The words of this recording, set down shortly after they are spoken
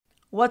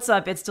What's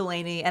up? It's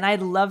Delaney, and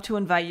I'd love to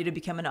invite you to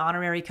become an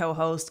honorary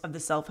co-host of the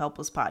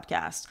Self-Helpless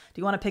podcast. Do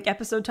you want to pick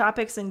episode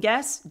topics and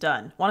guests?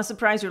 Done. Want to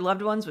surprise your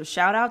loved ones with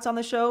shout-outs on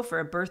the show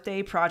for a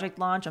birthday, project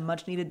launch, a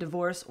much-needed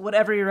divorce?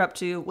 Whatever you're up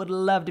to, would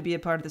love to be a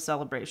part of the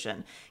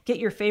celebration. Get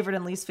your favorite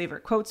and least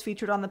favorite quotes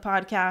featured on the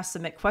podcast,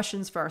 submit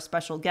questions for our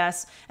special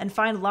guests, and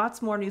find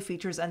lots more new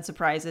features and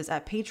surprises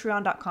at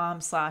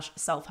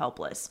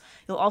patreon.com/selfhelpless.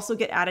 You'll also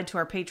get added to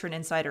our Patron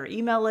Insider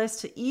email list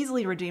to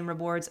easily redeem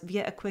rewards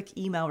via a quick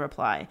email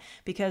reply,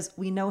 because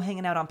we know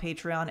hanging out on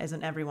Patreon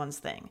isn't everyone's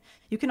thing.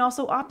 You can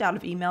also opt out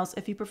of emails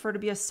if you prefer to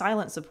be a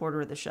silent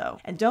supporter of the show.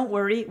 And don't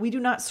worry, we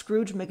do not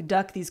Scrooge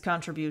McDuck these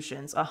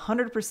contributions.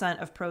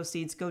 100% of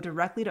proceeds go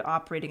directly to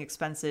operating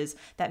expenses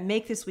that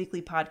make this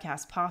weekly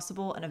podcast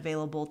possible and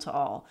available to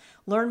all.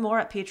 Learn more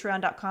at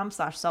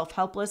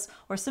patreon.com/selfhelpless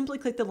or simply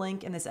click the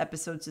link in this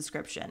episode's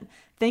description.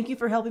 Thank you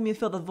for helping me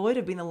fill the void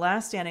of being the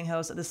last standing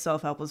host of the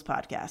Self-Helpless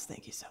podcast.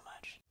 Thank you so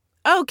much.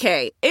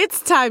 Okay,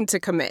 it's time to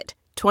commit.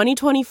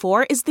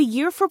 2024 is the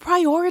year for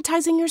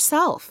prioritizing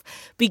yourself.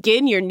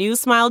 Begin your new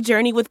smile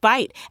journey with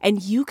Byte,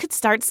 and you could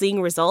start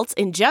seeing results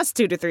in just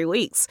 2 to 3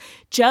 weeks.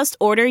 Just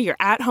order your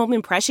at-home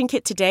impression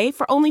kit today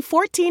for only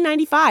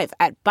 $14.95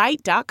 at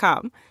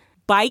Byte.com.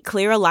 Byte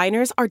clear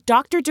aligners are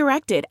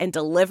doctor-directed and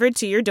delivered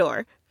to your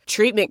door.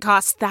 Treatment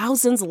costs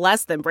thousands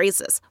less than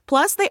braces.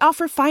 Plus, they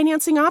offer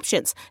financing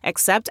options,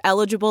 accept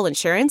eligible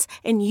insurance,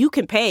 and you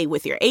can pay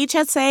with your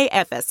HSA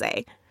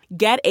FSA.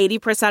 Get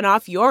 80%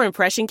 off your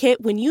impression kit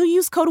when you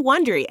use code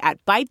WONDERY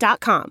at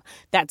Byte.com.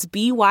 That's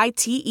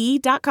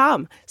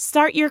BYTE.com.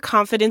 Start your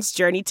confidence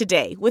journey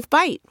today with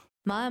Byte.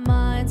 My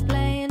mind's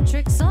playing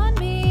tricks on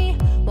me.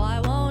 Why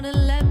won't it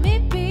let me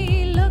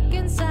be? Look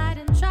inside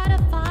and try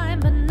to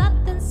find, but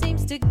nothing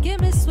seems to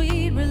give me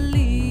sweet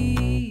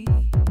relief.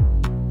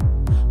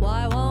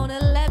 Why won't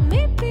it let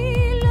me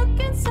be? Look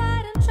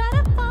inside and try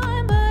to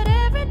find, but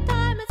every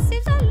time it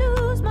seems I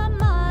lose my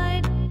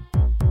mind.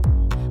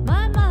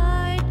 My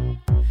mind.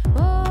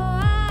 Oh,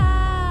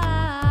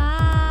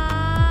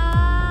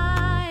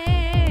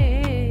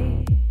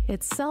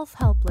 It's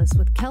Self-Helpless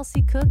with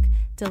Kelsey Cook,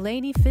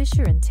 Delaney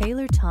Fisher, and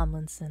Taylor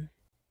Tomlinson.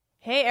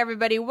 Hey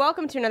everybody,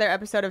 welcome to another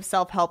episode of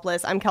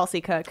Self-Helpless. I'm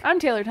Kelsey Cook. I'm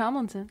Taylor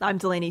Tomlinson. I'm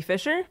Delaney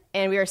Fisher.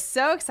 And we are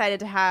so excited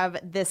to have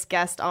this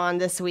guest on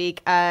this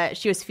week.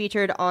 She was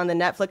featured on the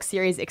Netflix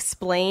series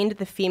Explained,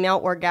 the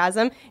Female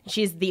Orgasm.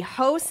 She's the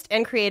host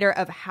and creator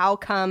of How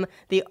Come,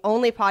 the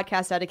only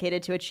podcast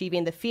dedicated to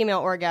achieving the female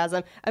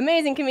orgasm.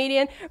 Amazing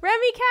comedian,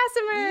 Remy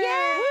Kassimir.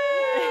 Yay!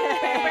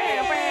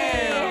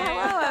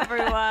 Hello,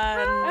 everyone.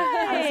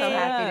 I'm so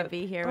happy to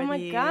be here with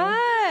you. Oh my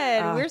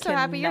God. We're so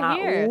happy you're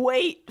here. Cannot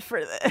wait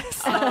for this.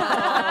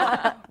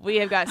 We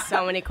have got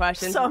so many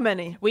questions. So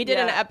many. We did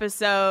an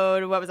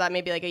episode, what was that,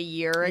 maybe like a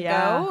year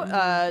ago,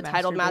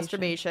 titled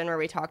Masturbation, where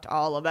we talked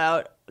all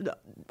about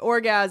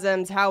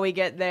orgasms, how we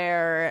get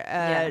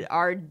there,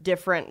 our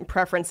different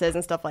preferences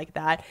and stuff like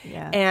that.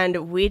 Yeah.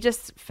 And we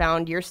just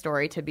found your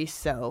story to be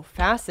so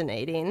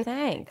fascinating.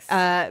 Thanks.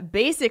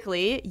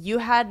 Basically, you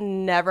had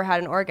never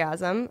had an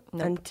orgasm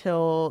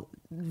until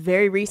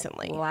very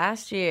recently.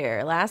 Last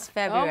February.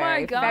 Oh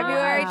my God.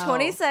 February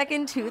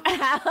 22nd, 2000.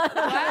 Wow.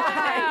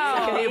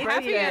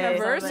 Happy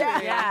anniversary.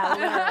 Yeah,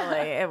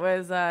 literally. It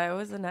was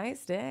a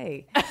nice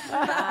day.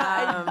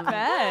 I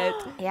bet.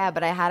 Yeah,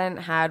 but I hadn't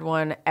had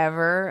one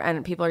ever,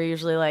 and people are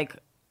usually like,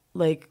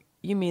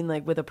 you mean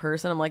like with a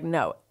person? I'm like,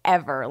 no,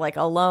 ever. Like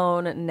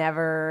alone,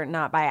 never,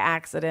 not by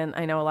accident.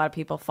 I know a lot of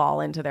people fall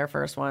into their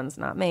first ones,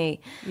 not me.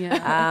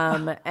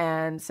 Yeah.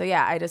 And so,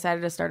 yeah, I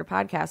decided to start a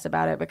podcast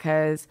about it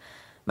because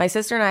my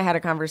sister and I had a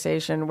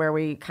conversation where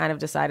we kind of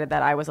decided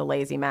that I was a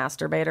lazy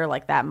masturbator.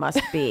 Like that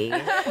must be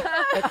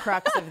the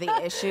crux of the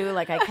issue.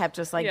 Like I kept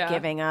just like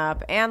giving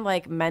up. And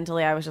like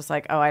mentally I was just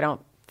like, oh, I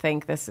don't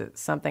think this is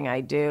something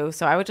I do.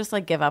 So I would just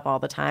like give up all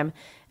the time.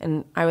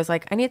 And I was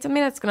like, I need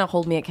something that's going to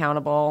hold me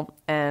accountable.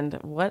 And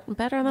what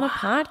better than a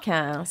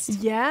podcast?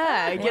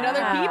 Yeah, get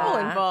other people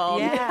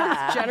involved.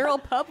 Yeah. General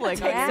public.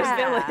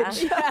 Yeah.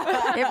 Village.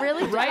 It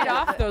really Right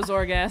off those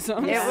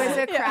orgasms. It was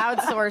a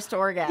crowdsourced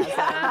orgasm.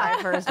 My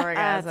first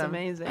orgasm. That's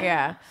amazing.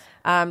 Yeah.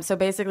 So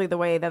basically the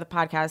way that the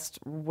podcast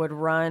would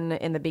run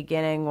in the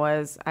beginning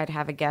was I'd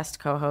have a guest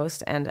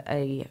co-host and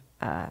a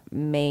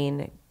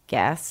main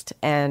guest,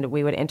 and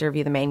we would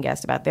interview the main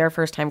guest about their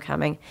first time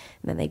coming,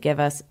 and then they give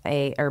us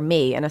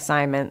me an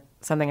assignment,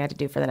 something I had to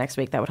do for the next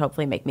week that would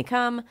hopefully make me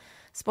come.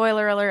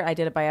 Spoiler alert, I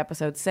did it by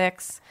episode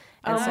 6.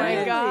 And Oh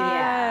my God.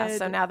 Yeah.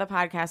 So now the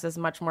podcast is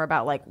much more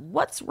about like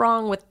what's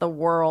wrong with the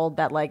world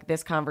that like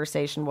this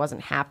conversation wasn't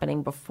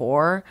happening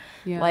before.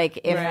 Yeah. Like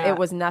if it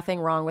was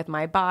nothing wrong with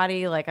my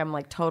body, like I'm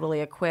like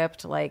totally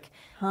equipped, like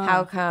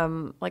how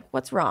come, like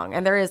what's wrong?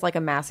 And there is like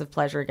a massive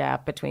pleasure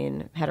gap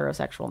between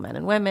heterosexual men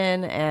and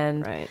women,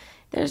 and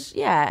there's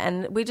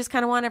and we just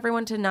kind of want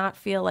everyone to not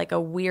feel like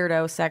a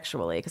weirdo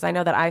sexually, because I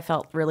know that I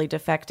felt really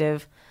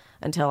defective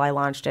until I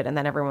launched it, and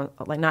then everyone,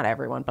 like not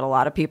everyone, but a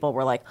lot of people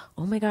were like,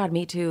 oh my God,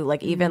 me too.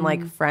 Like even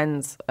like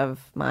friends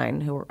of mine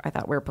who I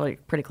thought we were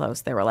pretty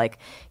close, they were like,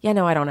 yeah,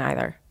 no, I don't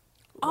either.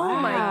 Oh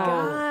my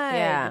God.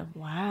 Yeah.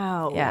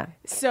 Wow. Yeah.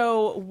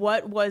 So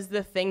what was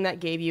the thing that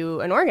gave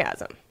you an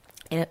orgasm?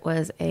 It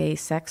was a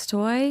sex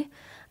toy,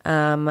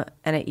 and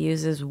it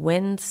uses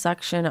wind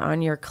suction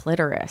on your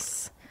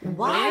clitoris.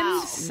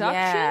 Wind suction?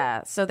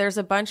 Yeah. So there's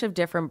a bunch of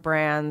different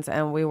brands,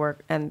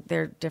 and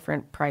they're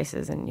different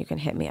prices, and you can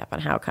hit me up on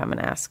How Come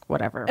and ask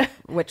whatever,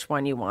 which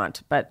one you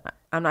want. But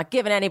I'm not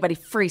giving anybody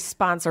free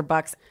sponsor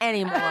bucks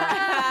anymore.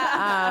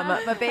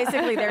 But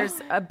basically, there's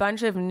a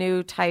bunch of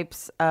new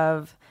types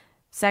of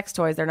sex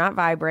toys. They're not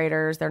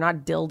vibrators. They're not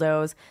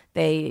dildos.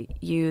 They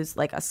use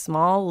like a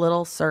small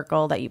little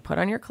circle that you put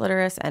on your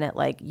clitoris, and it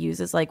like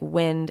uses like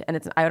wind.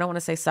 And I don't want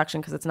to say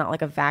suction because it's not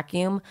like a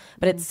vacuum,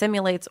 but it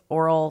simulates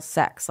oral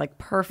sex, like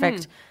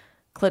perfect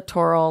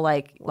clitoral,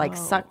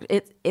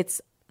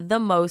 it's the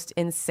most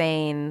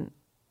insane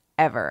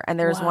ever. And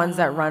there's ones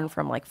that run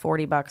from like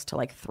 $40 to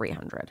like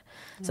 $300.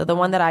 So the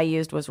one that I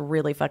used was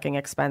really fucking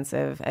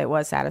expensive. It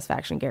was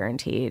satisfaction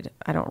guaranteed.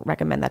 I don't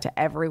recommend that to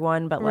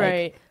everyone, but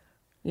like,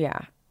 yeah,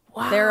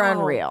 they're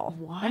unreal.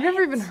 I've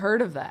never even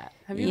heard of that.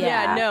 Have you?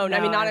 Yeah, no,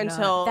 I mean, not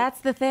until... That's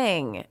the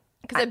thing.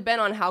 Because I've been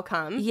on How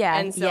Come. Yeah,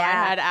 And so I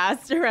had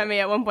asked Remy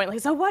at one point, like,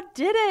 so what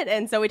did it?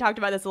 And so we talked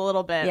about this a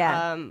little bit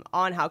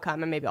on How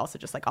Come, and maybe also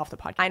just like off the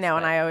podcast. I know,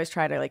 and I always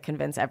try to like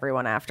convince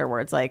everyone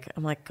afterwards. Like,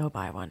 I'm like, go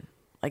buy one.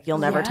 Like, you'll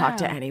never talk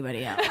to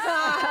anybody else.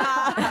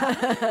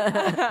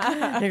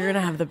 You're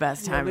gonna have the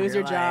best time. Lose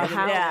your job.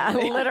 Yeah,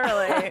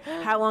 literally.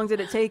 How long did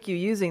it take you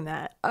using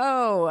that?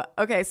 Oh,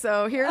 okay.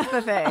 So here's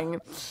the thing.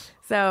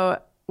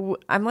 So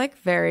I'm like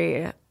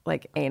very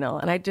like anal,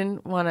 and I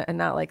didn't want to, and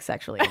not like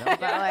sexually anal,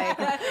 but like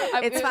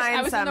it's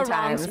fine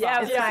sometimes.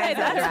 Yeah, it's fine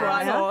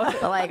sometimes.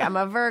 But like I'm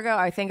a Virgo.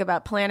 I think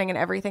about planning and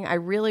everything. I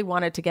really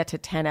wanted to get to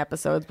 10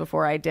 episodes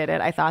before I did it.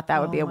 I thought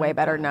that would be a way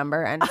better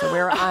number, and so we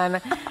were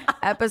on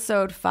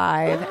episode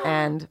 5,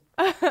 and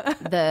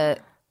the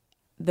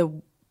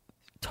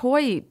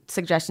toy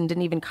suggestion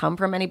didn't even come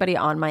from anybody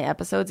on my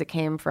episodes. It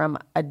came from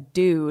a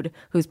dude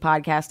whose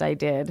podcast I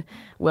did,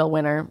 Will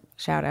Winner.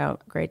 Shout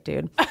out, great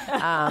dude.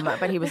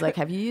 But he was like,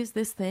 have you used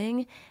this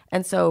thing?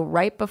 And so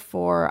right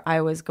before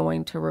I was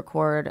going to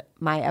record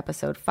my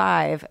episode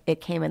 5, it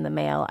came in the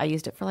mail. I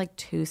used it for like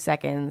 2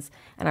 seconds,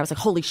 and I was like,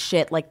 holy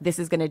shit, like this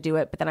is going to do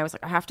it. But then I was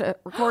like, I have to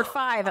record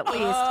 5 at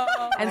least.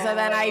 And so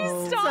then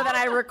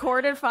I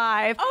recorded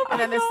 5. And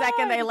then the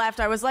second they left,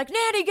 I was like,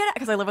 Nanny, get out.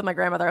 Because I live with my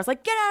grandmother. I was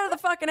like, get out of the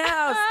fucking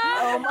house.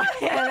 Oh my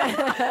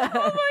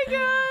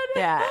God.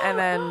 Yeah. And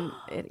then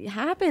it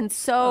happened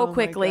so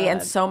quickly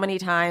and so many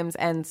times.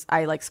 And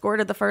I like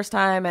squirted the first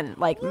time and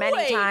like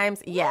many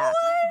times. Yeah. What?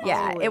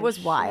 Yeah. It was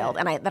wild.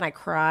 And then I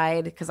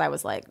cried because I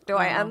was like, do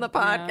I end the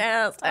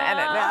podcast?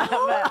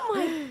 Oh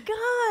my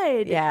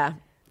God. Yeah.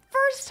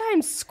 First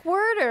time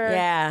squirter.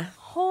 Yeah.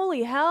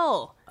 Holy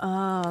hell.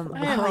 So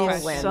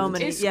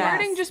many. Is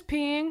squirting just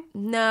peeing?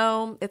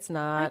 No, it's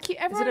not. Is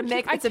it a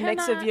mix? It's a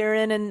mix of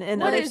urine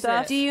and other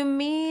stuff. Do you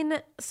mean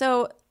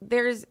so?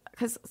 There's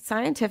because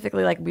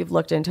scientifically, like we've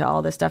looked into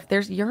all this stuff.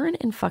 There's urine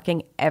in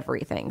fucking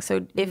everything.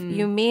 So if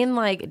you mean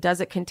like,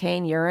 does it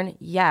contain urine?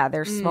 Yeah,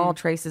 there's small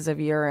traces of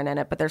urine in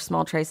it, but there's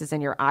small traces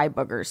in your eye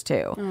boogers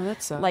too. Oh,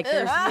 that sucks. Like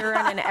there's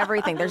urine in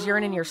everything. There's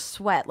urine in your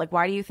sweat. Like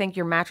why do you think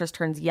your mattress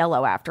turns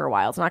yellow after a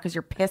while? It's not because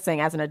you're pissing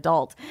as an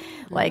adult.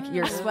 Like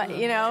your sweat,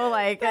 you know,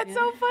 like that's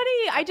so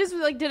funny. I just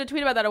like did a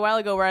tweet about that a while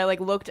ago where I like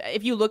looked.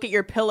 If you look at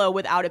your pillow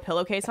without a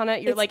pillowcase on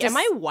it, you're like, am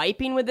I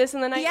wiping with this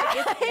in the night?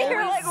 Yeah,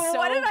 you're like, so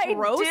what did I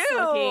gross do?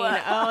 Looking.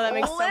 Oh, that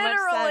makes so much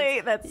sense.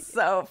 Literally, that's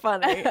so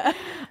funny.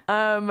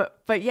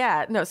 But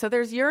yeah, no. So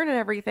there's urine and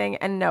everything,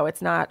 and no,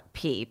 it's not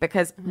pee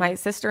because my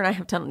sister and I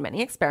have done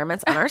many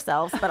experiments on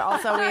ourselves, but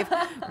also we've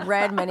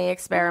read many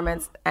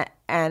experiments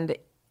and.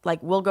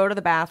 Like we'll go to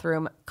the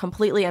bathroom,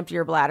 completely empty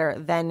your bladder,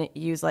 then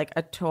use like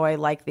a toy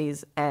like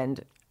these,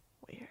 and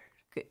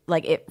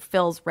like it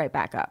fills right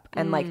back up.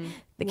 And like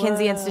the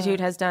Kinsey Institute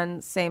has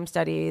done same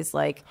studies.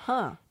 Like,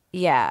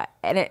 yeah,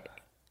 and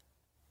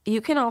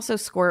you can also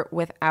squirt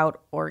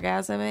without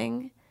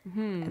orgasming.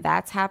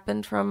 That's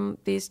happened from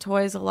these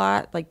toys a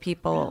lot. Like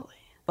people.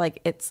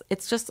 Like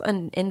it's just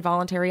an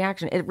involuntary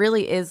action. It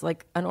really is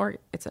like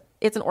it's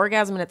an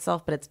orgasm in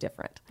itself, but it's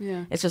different.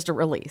 Yeah, it's just a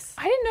release.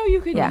 I didn't know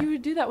you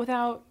would do that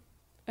without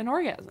an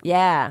orgasm.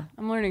 Yeah,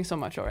 I'm learning so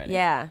much already.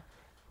 Yeah.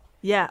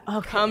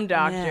 Okay. Come,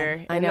 doctor.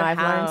 Yeah. I know. I've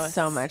learned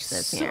so much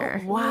this year.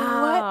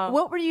 Wow.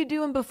 What were you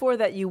doing before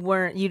that? You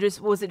weren't.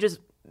 Was it just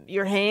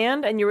your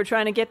hand, and you were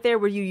trying to get there?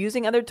 Were you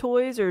using other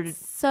toys, or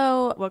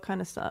what kind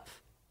of stuff?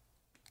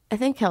 I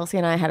think Kelsey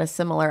and I had a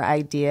similar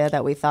idea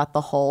that we thought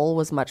the hole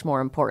was much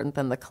more important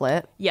than the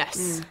clit.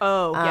 Yes.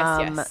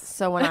 Yes.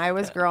 So when I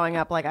was growing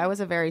up, like I was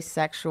a very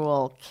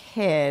sexual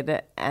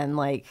kid, and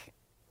like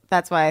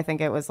that's why I think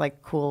it was like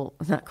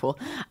not cool.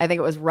 I think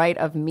it was right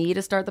of me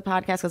to start the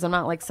podcast because I'm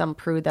not like some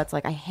prude that's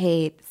like I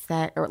hate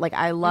sex or like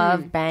I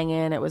love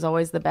banging. It was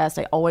always the best.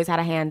 I always had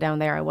a hand down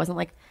there. I wasn't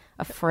like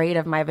afraid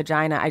of my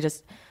vagina. I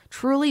just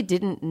truly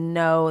didn't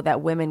know that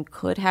women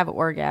could have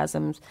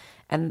orgasms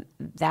and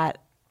that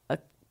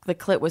the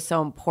clit was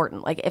so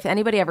important. Like if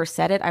anybody ever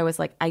said it, I was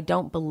like, I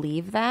don't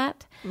believe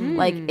that.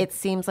 Like it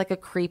seems like a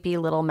creepy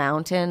little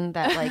mountain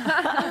that like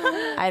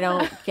I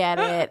don't get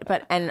it.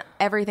 But and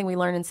everything we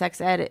learn in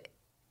sex ed,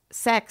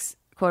 sex,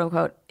 quote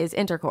unquote, is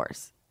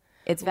intercourse.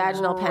 It's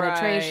vaginal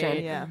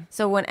penetration. Yeah.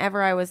 So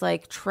whenever I was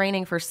like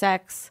training for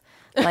sex,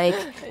 like,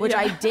 which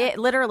I did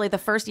literally the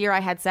first year I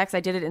had sex, I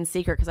did it in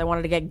secret because I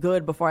wanted to get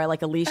good before I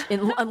like unleashed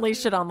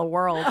it on the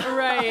world.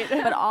 Right.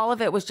 But all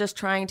of it was just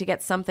trying to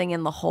get something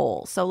in the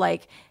hole. So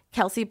like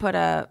Kelsey put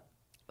a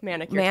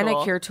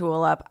manicure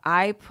tool up.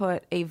 I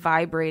put a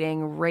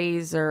vibrating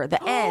razor, the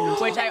end,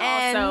 Which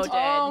I also did.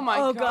 Oh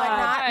my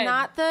god!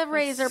 not the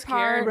razor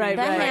part, Right,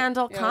 the right.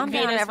 handle. Calm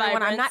down, Venus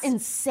everyone. I'm not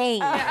vibrance.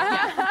 insane.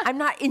 I'm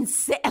not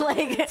insane.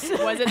 Like,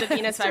 Was it the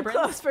Venus vibrance?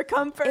 Close for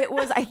comfort. it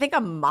was, I think,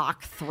 a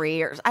Mach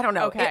 3 or I don't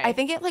know. Okay. I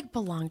think it like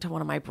belonged to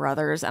one of my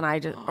brothers, and I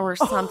just or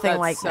something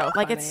like so that.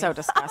 Like it's so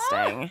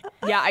disgusting.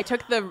 Yeah, I took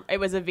it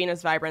was a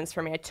Venus vibrance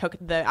for me. I took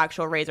the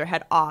actual razor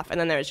head off, and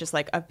then there was just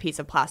like a piece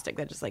of plastic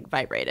that just like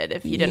vibrated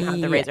if you didn't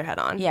have the razor head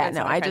on. Yeah, And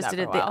so no, I tried just that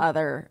did for it a the while.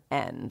 other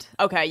end.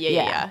 Okay, yeah.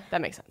 Yeah.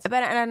 That makes sense.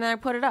 But and then I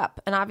put it up,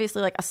 and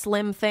obviously, like a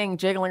slim thing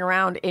jiggling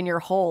around in your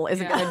hole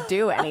isn't going to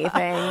do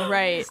anything,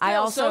 Right. I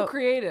also so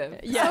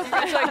creative. Yeah,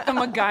 it's like the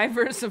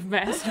MacGyvers of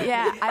masturbation.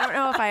 Yeah, I don't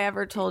know if I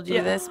ever told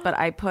you this, but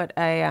I put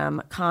a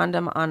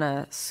condom on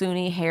a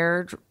Sunni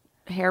hairbrush.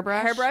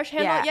 Hairbrush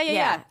handle?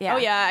 Yeah. Oh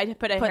yeah, I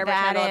put a Put hairbrush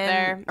that handle in up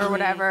there. or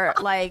whatever.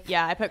 Like,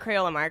 Yeah, I put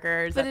Crayola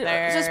markers up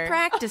there. just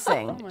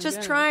practicing,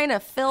 just trying to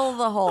fill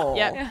the hole.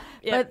 Yeah.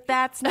 But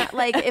that's not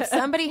like if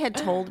somebody had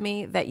told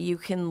me that you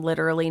can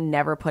literally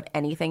never put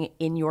anything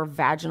in your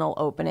vaginal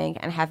opening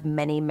and have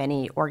many,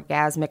 many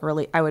orgasmic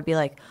release, I would be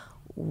like,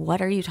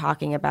 what are you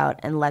talking about?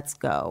 And let's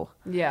go.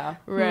 Yeah.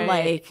 Right.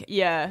 Like,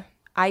 yeah.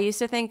 I used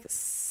to think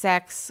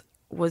sex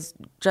was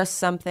just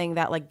something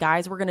that like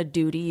guys were going to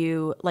do to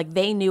you. Like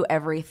they knew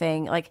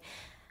everything. Like,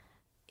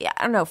 yeah,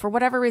 I don't know, for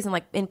whatever reason,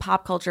 like in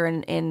pop culture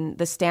and in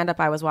the stand-up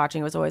I was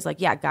watching, it was always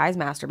like, yeah, guys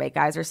masturbate,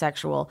 guys are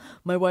sexual.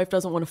 My wife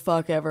doesn't want to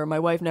fuck ever. My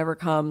wife never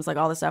comes, like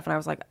all this stuff. And I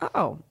was like,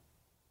 oh,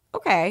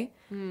 okay.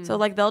 So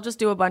like they'll just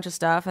do a bunch of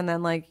stuff and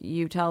then like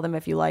you tell them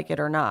if you like it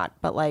or not.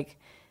 But like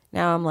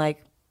now I'm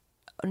like,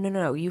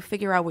 no, you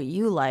figure out what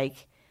you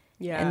like.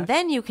 Yeah. And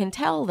then you can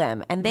tell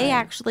them, and they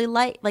actually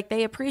like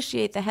they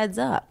appreciate the heads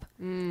up.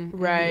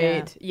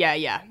 Right.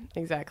 Yeah.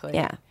 Exactly.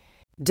 Yeah.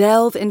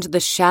 Delve into the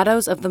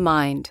shadows of the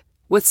mind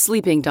with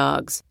Sleeping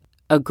Dogs,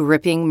 a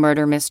gripping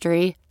murder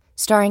mystery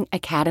starring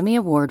Academy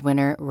Award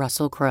winner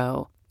Russell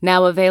Crowe.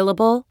 Now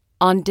available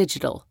on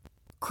digital.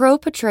 Crowe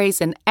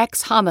portrays an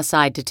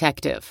ex-homicide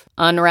detective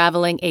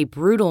unraveling a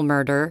brutal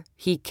murder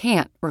he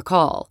can't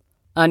recall.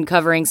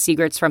 Uncovering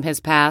secrets from his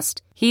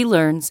past, he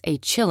learns a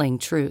chilling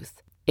truth.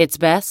 It's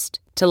best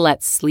to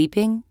let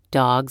sleeping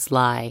dogs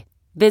lie.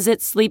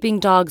 Visit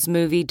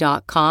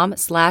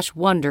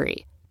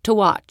sleepingdogsmovie.com/Wondery to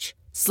watch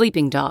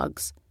Sleeping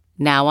Dogs,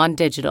 now on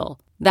digital.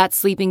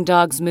 That's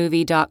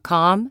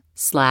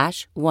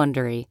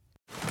sleepingdogsmovie.com/Wondery.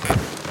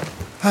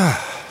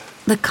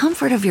 The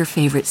comfort of your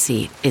favorite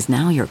seat is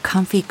now your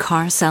comfy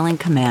car selling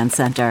command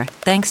center,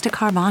 thanks to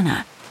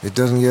Carvana. It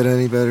doesn't get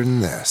any better than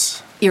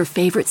this. Your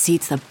favorite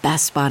seat's the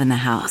best spot in the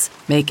house.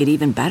 Make it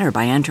even better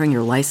by entering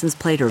your license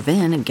plate or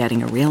VIN and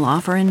getting a real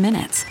offer in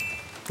minutes.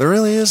 There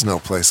really is no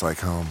place like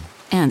home.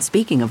 And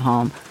speaking of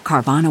home,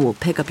 Carvana will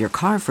pick up your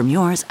car from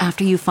yours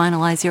after you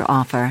finalize your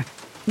offer.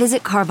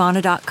 Visit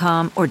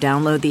Carvana.com or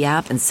download the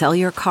app and sell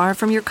your car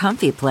from your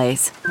comfy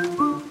place.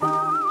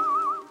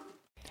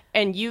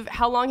 And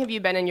how long have you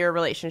been in your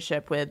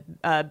relationship with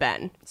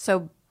Ben?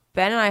 So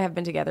Ben and I have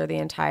been together the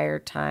entire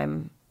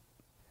time,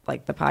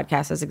 like the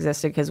podcast has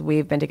existed, because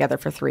we've been together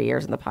for 3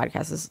 years and the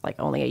podcast is like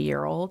only a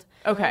year old.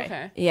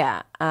 Okay.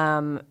 Yeah.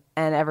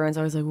 And everyone's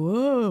always like,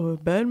 whoa,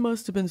 Ben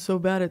must have been so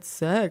bad at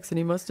sex and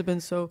he must have been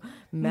so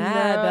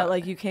mad that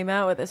like you came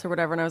out with this or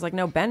whatever. And I was like,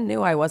 no, Ben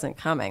knew I wasn't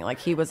coming. Like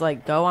he was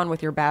like, go on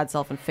with your bad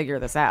self and figure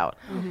this out.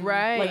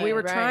 Right. Like we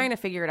were trying to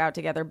figure it out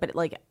together, but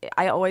like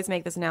I always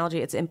make this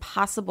analogy. It's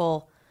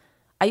impossible.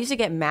 I used to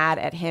get mad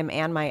at him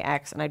and my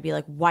ex, and I'd be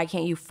like, why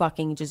can't you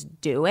fucking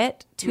just do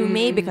it to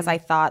me? Because I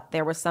thought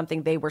there was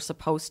something they were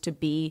supposed to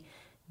be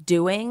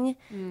doing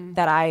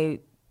that I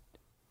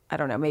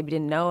don't know, maybe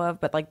didn't know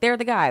of, but like they're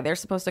the guy. They're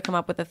supposed to come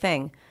up with a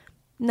thing.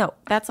 No,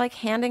 that's like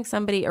handing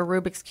somebody a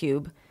Rubik's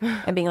Cube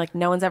and being like,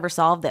 no one's ever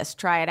solved this.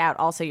 Try it out.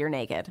 Also, you're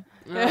naked.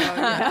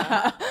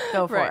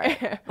 Go for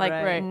it.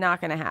 Like,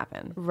 not going to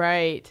happen.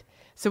 Right.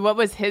 So what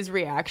was his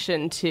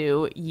reaction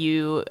to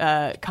you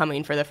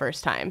coming for the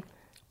first time?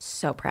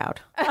 So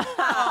proud. So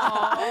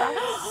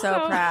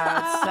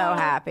proud. So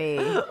happy.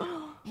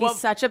 He's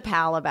such a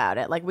pal about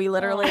it. Like we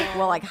literally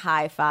will like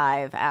high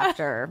five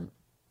after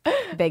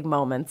big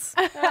moments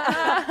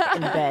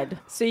in bed.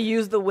 So you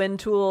use the wind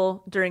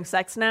tool during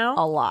sex now?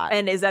 A lot.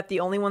 And is that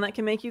the only one that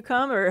can make you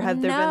come, or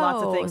have there been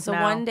lots of things So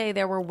now? one day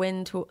there were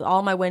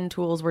all my wind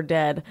tools were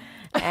dead,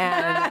 and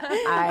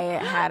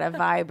I had a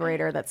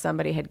vibrator that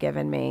somebody had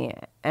given me,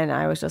 and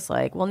I was just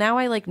like, well, now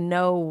I like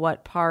know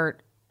what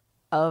part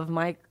of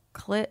my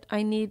clit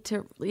I need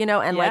to,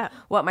 and like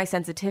what my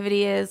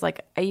sensitivity is.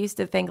 Like I used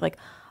to think like,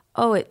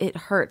 oh, it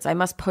hurts, I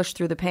must push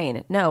through the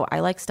pain. No, I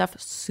like stuff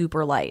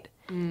super light.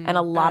 And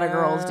a lot of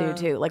girls do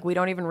too. Like we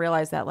don't even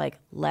realize that like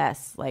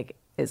less like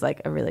is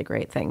like a really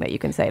great thing that you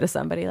can say to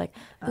somebody, like,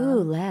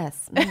 ooh,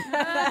 less. Ooh,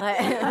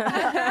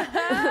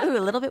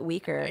 a little bit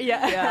weaker.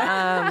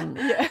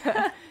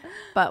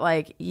 But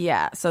like,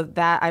 so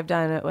that I've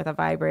done it with a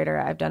vibrator.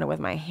 I've done it with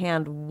my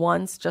hand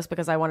once just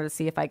because I wanted to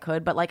see if I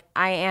could. But like,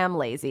 I am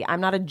lazy.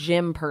 I'm not a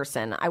gym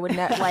person. I would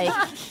not like,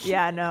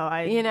 Yeah, no,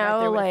 I, you know, right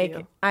there with like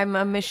you. I'm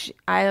a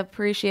I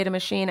appreciate a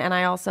machine, and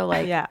I also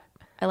like,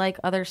 I like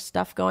other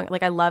stuff going.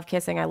 Like I love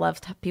kissing. I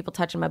love people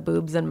touching my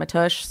boobs and my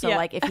tush. So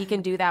like, if he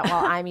can do that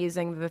while I'm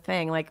using the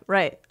thing, like,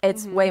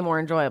 it's way more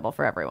enjoyable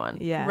for everyone.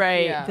 Yeah.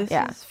 Right. Yeah. This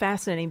is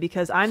fascinating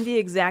because I'm the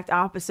exact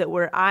opposite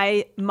where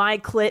my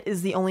clit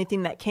is the only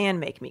thing that can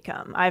make me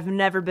come. I've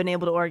never been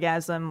able to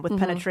orgasm with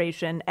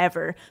penetration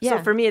ever. So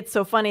for me, it's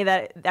so funny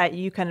that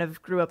you kind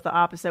of grew up the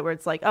opposite where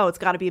it's like, oh, it's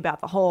got to be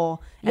about the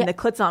hole and the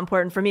clit's not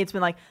important. For me, it's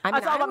been like,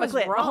 it's all about my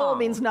clit. The hole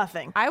means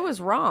nothing. I was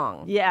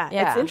wrong. Yeah.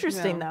 It's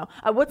interesting though.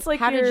 What's like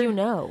How did you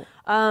know?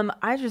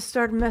 I just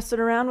started messing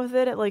around with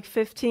it at like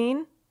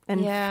 15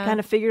 and kind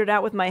of figured it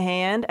out with my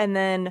hand, and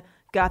then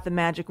got the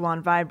magic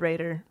wand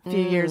vibrator a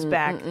few years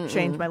back.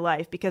 Changed my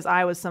life because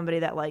I was somebody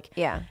that like,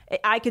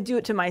 I could do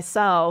it to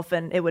myself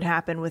and it would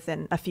happen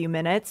within a few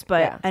minutes,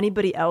 but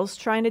anybody else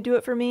trying to do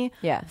it for me,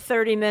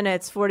 30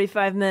 minutes,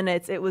 45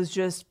 minutes, it was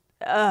just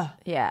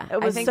it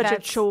was such a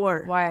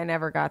chore. Why I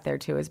never got there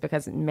too is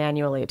because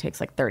manually it takes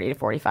like 30 to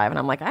 45, and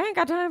I'm like, I ain't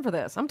got time for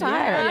this. I'm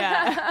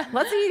tired.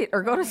 Let's eat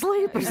or go to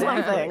sleep or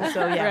something.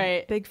 So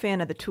big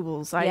fan of the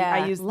tools.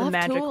 I use the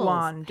magic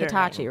wand.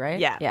 Hitachi, right?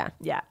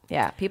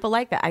 Yeah. People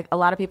like that. A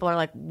lot of people are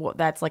like,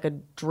 that's like a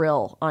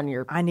drill on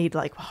your. I need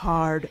like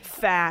hard,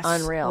 fast,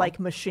 unreal, like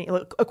machine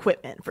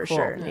equipment for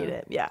sure. Need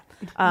it. Yeah.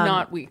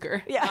 Not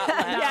weaker.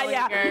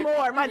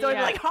 More. Mine's always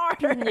like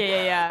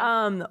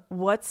harder.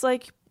 What's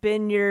like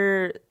been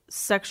your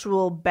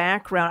sexual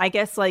background? I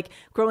guess like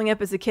growing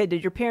up as a kid,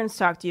 did your parents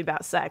talk to you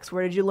about sex?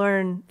 Where did you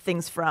learn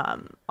things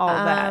from? All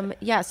of that.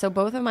 Yeah. So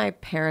both of my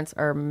parents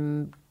are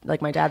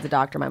like, my dad's a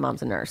doctor, my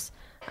mom's a nurse.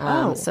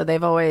 So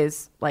they've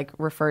always like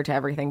referred to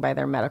everything by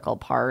their medical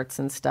parts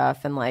and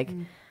stuff. And like,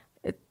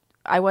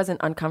 I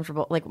wasn't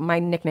uncomfortable. Like my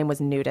nickname was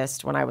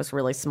nudist when I was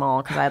really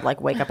small because I'd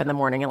like wake up in the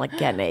morning and like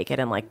get naked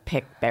and like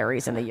pick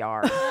berries in the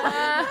yard.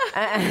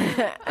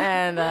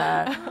 and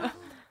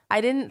I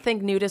didn't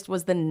think nudist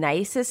was the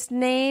nicest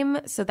name.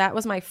 So that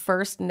was my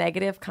first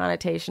negative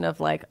connotation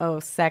of like, oh,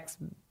 sex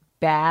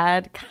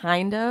bad,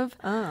 kind of.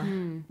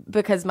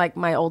 Because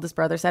my oldest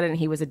brother said it and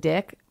he was a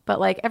dick. But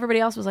like everybody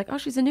else was like, oh,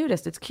 she's a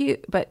nudist. It's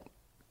cute. But,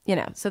 you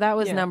know, so that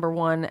was number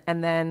one.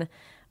 And then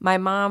my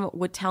mom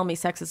would tell me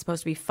sex is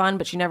supposed to be fun,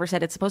 but she never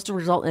said it's supposed to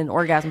result in an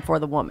orgasm for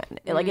the woman.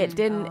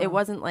 It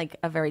wasn't like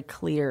a very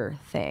clear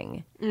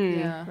thing.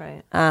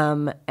 Right.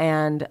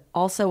 And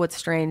also what's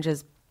strange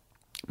is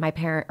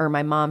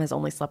my mom has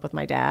only slept with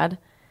my dad.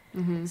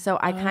 So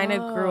I kind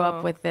of grew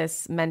up with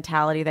this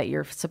mentality that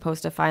you're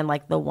supposed to find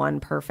like the one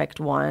perfect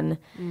one.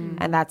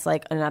 And that's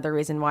like another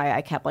reason why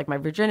I kept like my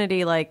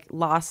virginity like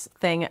loss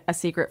thing a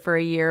secret for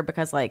a year,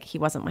 because like he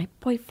wasn't my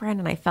boyfriend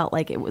and I felt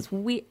like it was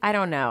I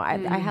don't know. I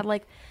had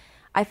like,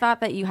 I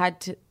thought that you had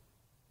to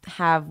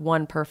have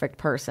one perfect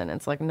person.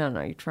 It's like, no,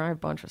 you try a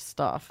bunch of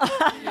stuff.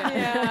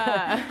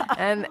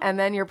 And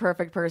then your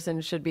perfect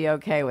person should be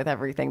okay with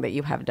everything that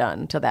you have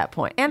done to that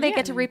point. And they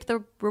get to reap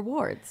the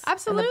rewards.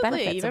 Absolutely. And the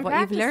benefits You've been of what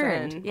you've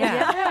learned.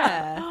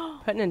 Yeah.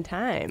 Putting in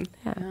time.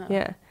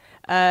 Yeah.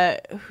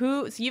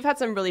 So you've had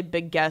some really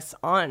big guests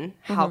on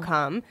How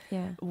Come.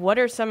 Yeah. What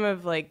are some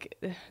of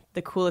like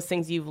the coolest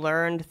things you've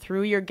learned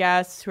through your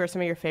guests? Who are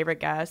some of your favorite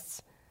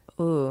guests?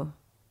 Ooh,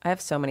 I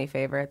have so many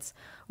favorites.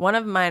 One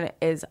of mine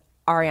is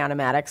Ariana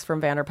Madix from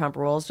Vanderpump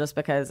Rules, just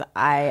because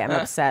I am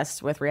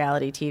obsessed with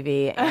reality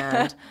TV.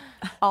 And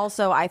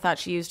also I thought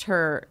she used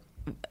her,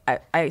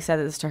 I said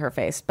this to her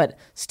face, but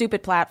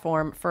stupid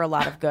platform for a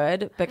lot of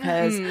good,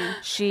 because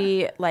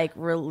she like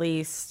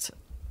released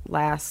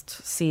last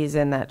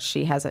season that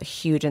she has a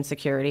huge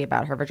insecurity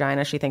about her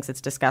vagina. She thinks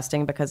it's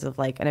disgusting because of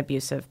like an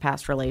abusive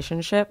past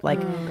relationship,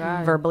 like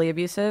verbally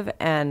abusive.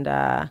 And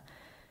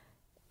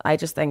I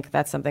just think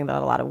that's something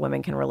that a lot of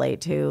women can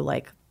relate to.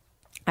 Like,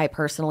 I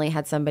personally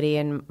had somebody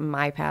in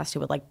my past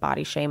who would like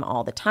body shame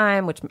all the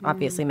time, which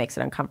obviously makes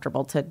it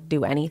uncomfortable to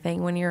do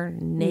anything when you're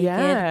naked.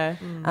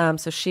 Yeah.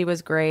 So she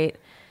was great.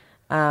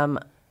 On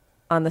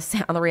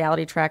the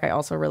reality track, I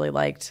also really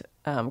liked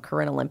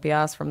Corinne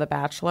Olympios from The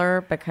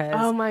Bachelor, because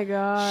oh my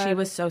God, she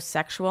was so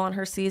sexual on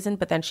her season,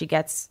 but then she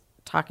gets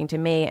talking to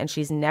me and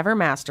she's never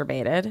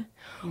masturbated.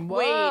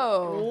 Wait,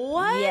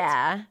 what?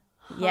 Yeah.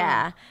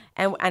 Yeah.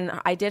 And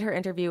I did her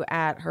interview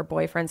at her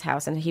boyfriend's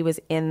house, and he was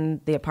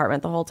in the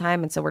apartment the whole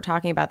time. And so we're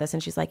talking about this,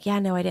 and she's like, yeah,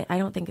 no, I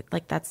don't think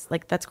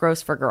that's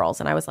gross for girls.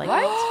 And I was like,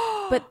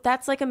 what? But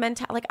that's like a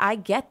mental, like, I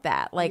get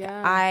that. Like,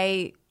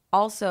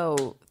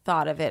 also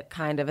thought of it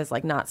kind of as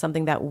like not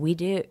something that we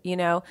do, you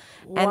know?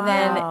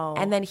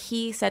 And then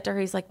he said to her,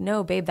 he's like,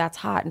 no, babe, that's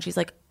hot. And she's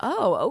like,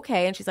 oh,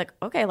 okay. And she's like,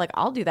 okay, like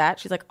I'll do that.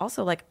 She's like,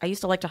 also like, I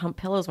used to like to hump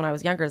pillows when I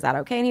was younger. Is that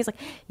okay? And he's like,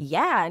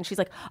 yeah. And she's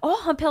like, oh, I'll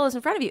hump pillows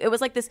in front of you. It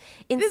was like this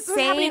This was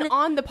happening insane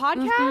on the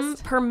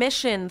podcast?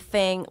 permission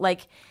thing.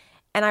 Like,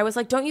 and I was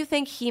like, don't you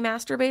think he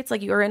masturbates?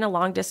 Like you're in a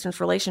long distance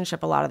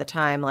relationship a lot of the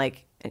time.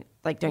 Like,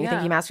 don't you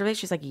think he masturbates?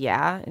 She's like,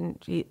 yeah. And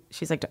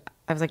she's like,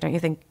 I was like, don't you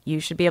think you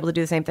should be able to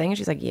do the same thing? And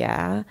she's like,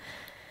 yeah.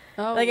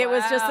 Oh, like it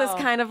was just this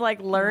kind of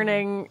like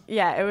learning.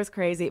 Yeah, it was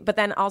crazy. But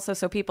then also,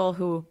 so people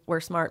who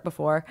were smart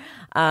before,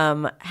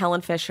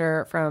 Helen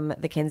Fisher from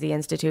the Kinsey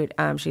Institute,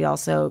 she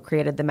also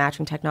created the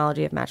matching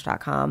technology of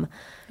Match.com.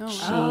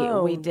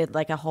 We did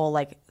like a whole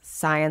like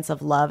science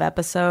of love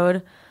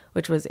episode,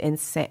 which was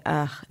insane.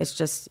 It's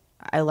just,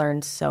 I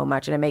learned so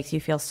much, and it makes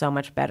you feel so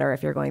much better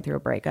if you're going through a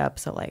breakup.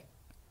 So like,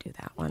 do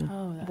that one.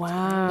 Oh, that's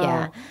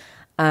Wow.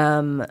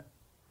 Yeah.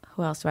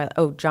 Who else do I?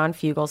 Oh, John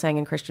Fugelsang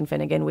and Christian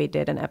Finnegan. We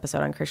did an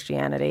episode on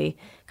Christianity,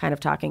 kind of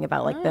talking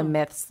about like the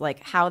myths,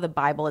 like how the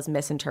Bible is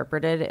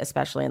misinterpreted,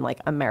 especially in like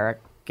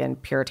American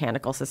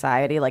puritanical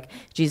society. Like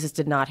Jesus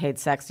did not hate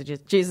sex.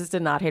 Jesus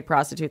did not hate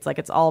prostitutes. Like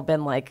it's all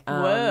been like,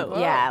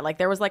 yeah, like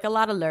there was like a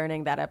lot of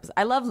learning that episode.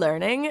 I love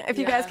learning, if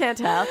you guys can't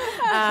tell.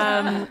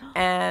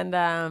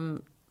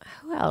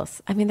 Who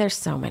else? I mean, there's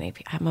so many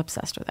people. I'm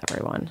obsessed with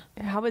everyone.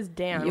 How was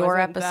Dan? Your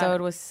Wasn't that-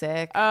 episode was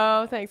sick.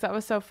 Oh, thanks. That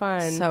was so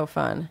fun. So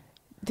fun.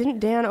 Didn't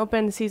Dan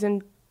open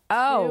season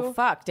Oh, two?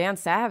 fuck. Dan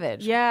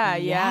Savage. Yeah.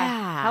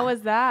 How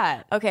was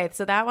that? Okay,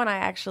 so that one I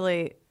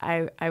actually,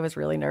 I was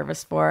really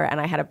nervous for,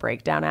 and I had a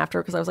breakdown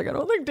after because I was like, I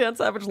don't think Dan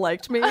Savage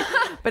liked me.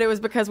 But it was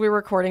because we were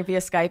recording via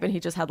Skype and he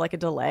just had like a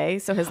delay.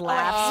 So his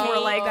laughs were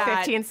like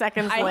 15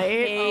 seconds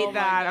late. I hate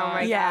that. Oh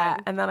my Yeah,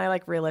 God. and then I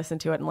like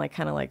re-listened to it and like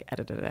kind of like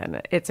edited it,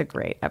 and it's a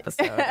great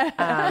episode.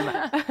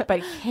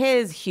 But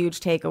his huge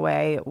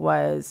takeaway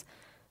was,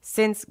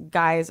 since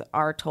guys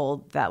are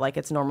told that like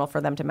it's normal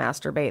for them to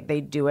masturbate, they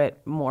do it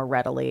more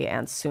readily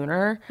and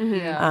sooner.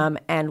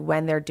 And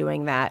when they're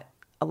doing that,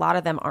 a lot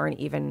of them aren't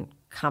even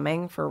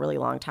coming for a really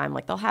long time.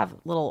 Like they'll have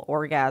little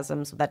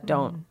orgasms that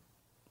don't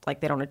like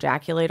they don't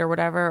ejaculate or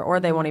whatever, or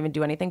they won't even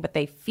do anything, but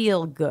they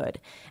feel good.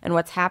 And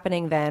what's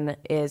happening then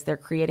is they're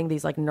creating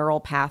these like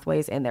neural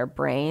pathways in their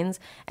brains,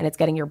 and it's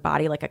getting your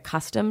body like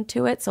accustomed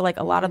to it. So like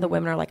a lot of the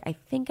women are like, I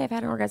think I've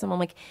had an orgasm. I'm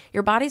like,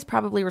 your body's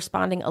probably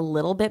responding a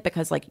little bit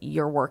because like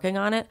you're working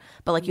on it,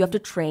 but like you have to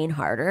train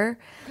harder.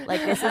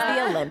 Like this is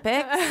the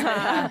Olympics.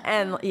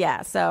 And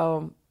yeah,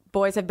 so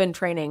boys have been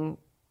training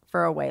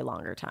for a way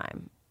longer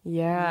time.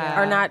 Yeah.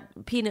 Or not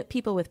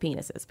people with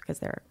penises, because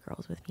there are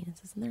girls with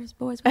penises and there's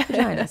boys with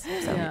vaginas.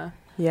 So.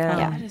 Yeah.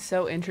 That is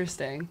so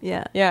interesting.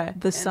 Yeah.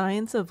 The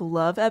Science of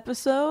Love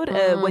episode,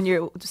 when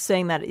you're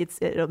saying that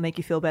it'll make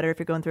you feel better if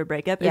you're going through a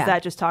breakup, is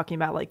that just talking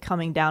about like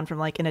coming down from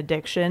like an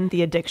addiction,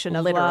 the addiction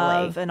of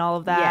love and all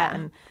of that? Yeah.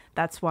 And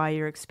that's why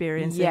you're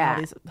experiencing all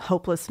these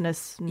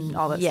hopelessness and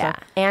all that stuff.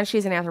 And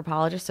she's an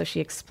anthropologist, so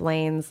she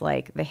explains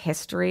like the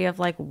history of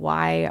like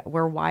why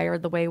we're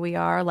wired the way we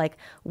are. Like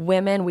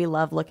women, we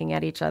love looking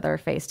at each other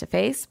face to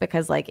face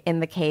because like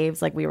in the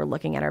caves, like we were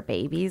looking at our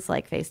babies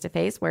like face to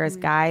face, whereas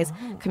guys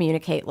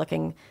communicate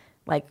looking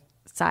like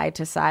side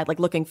to side, like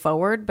looking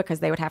forward,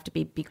 because they would have to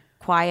be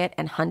quiet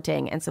and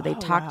hunting. And so they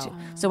talk to,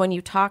 so when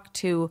you talk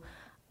to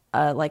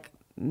like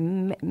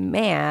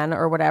man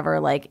or whatever,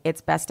 like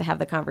it's best to have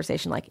the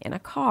conversation like in a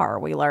car,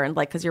 we learned,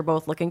 like because you're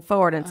both looking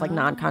forward and it's like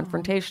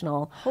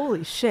non-confrontational.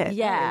 Holy shit.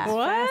 Yeah.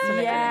 What?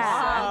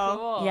 Yeah.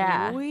 Cool.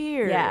 Yeah.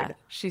 Weird. Yeah.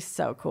 She's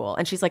so cool.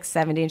 And she's like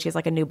 70 and she's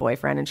like a new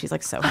boyfriend and she's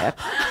like so hip.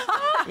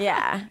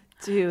 Yeah.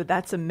 Dude,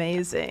 that's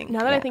amazing. Now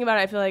that I think about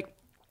it, I feel like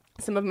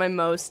some of my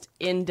most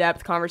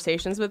in-depth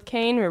conversations with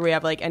Kane, where we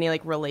have like any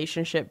like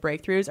relationship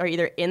breakthroughs, are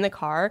either in the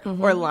car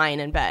or lying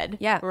in bed.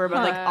 Yeah. Where we're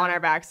both like on our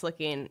backs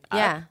looking up.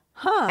 Yeah.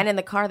 And in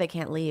the car they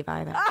can't leave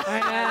either. There's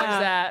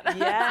that.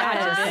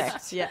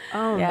 Yes. Yeah.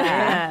 Oh,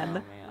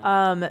 Yeah.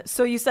 man.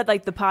 So you said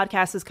like the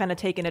podcast is kind of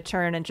taking a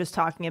turn and just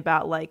talking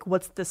about like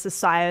what's the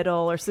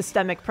societal or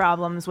systemic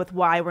problems with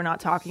why we're not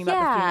talking about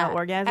the female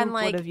orgasm. And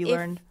like, what have you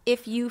learned?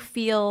 If you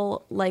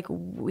feel like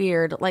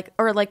weird, like,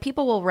 or like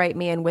people will write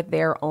me in with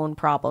their own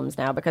problems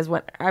now, because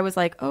when I was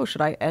like, oh,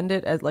 should I end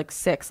it at like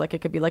 6? Like it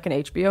could be like an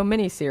HBO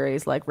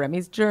miniseries, like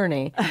Remy's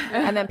Journey.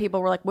 And then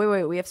people were like,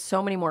 wait, we have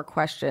so many more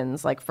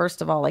questions. Like,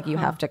 first of all, like you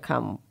have to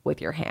come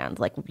with your hand.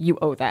 Like you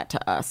owe that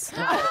to us.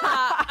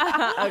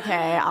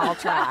 Okay, I'll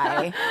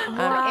try.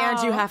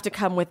 And you have to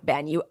come with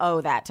Ben. You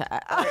owe that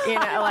to us. You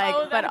know,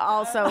 like, but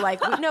also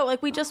like, no,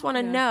 like we just want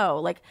to know.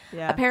 Like,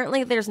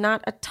 apparently there's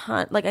not a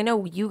ton. Like, I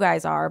know you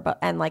guys are, but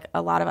and like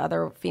a lot of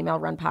other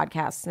female-run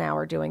podcasts now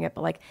are doing it,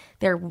 but like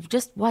there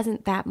just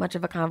wasn't that much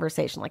of a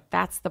conversation. Like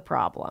that's the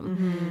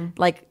problem.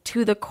 Like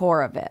to the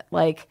core of it.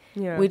 Like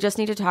we just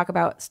need to talk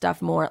about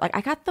stuff more. Like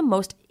I got the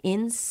most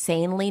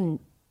insanely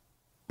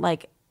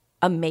like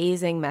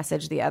amazing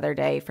message the other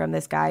day from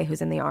this guy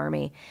who's in the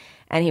Army,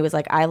 and he was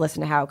like, I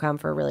listened to How Come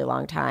for a really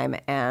long time,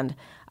 and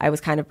I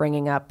was kind of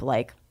bringing up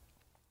like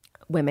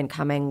women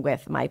coming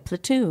with my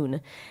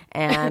platoon.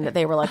 And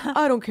they were like,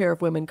 I don't care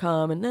if women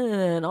come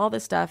and all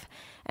this stuff.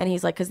 And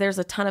he's like, because there's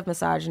a ton of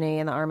misogyny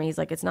in the Army. He's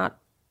like, it's not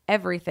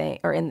everything,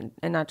 or and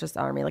not just the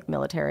Army, like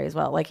military as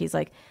well. Like he's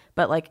like,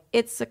 but like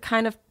it's a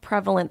kind of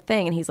prevalent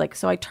thing. And he's like,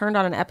 so I turned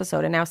on an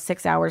episode and now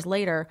 6 hours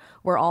later,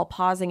 we're all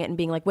pausing it and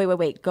being like,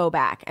 wait, go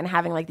back, and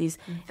having like these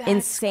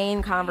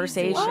insane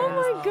conversations. Oh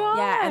my God.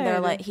 Yeah. And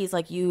they're like, he's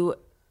like, you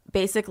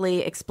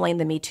basically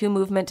explained the Me Too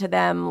movement to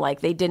them.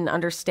 Like they didn't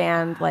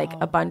understand like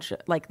a bunch,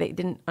 like they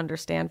didn't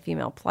understand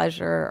female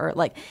pleasure or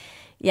like,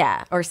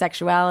 yeah, or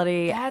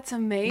sexuality. That's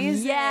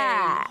amazing.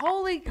 Yeah.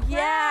 Holy crap. Yeah.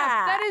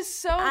 That is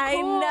so cool. I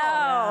know.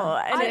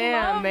 I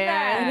love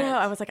that. I know.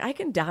 I was like, I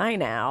can die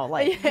now.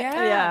 Like,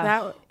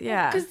 Yeah.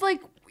 yeah. Because, like,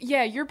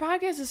 yeah, your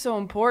podcast is so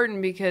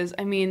important because,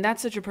 I mean,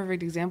 that's such a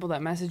perfect example,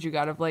 that message you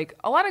got of, like,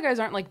 a lot of guys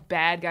aren't, like,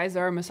 bad guys.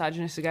 There are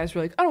misogynistic guys who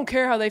are like, I don't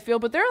care how they feel,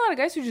 but there are a lot of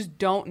guys who just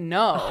don't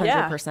know.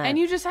 100%. And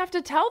you just have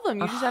to tell them.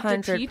 You just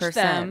have to teach 100%.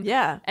 them.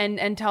 Yeah.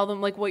 And tell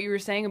them, like, what you were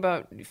saying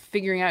about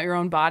figuring out your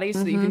own body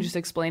so that you can just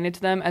explain it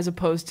to them, as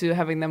opposed to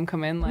having them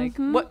come in like,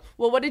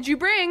 what did you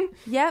bring?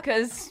 Yep.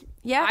 Because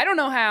Yep. I don't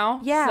know how.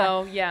 Yeah.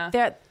 So,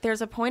 yeah.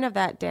 There's a point of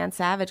that Dan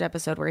Savage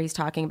episode where he's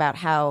talking about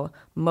how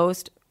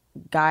most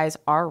guys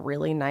are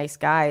really nice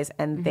guys,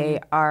 and they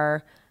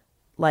are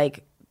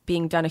like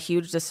being done a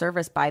huge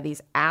disservice by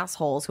these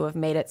assholes who have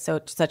made it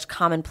such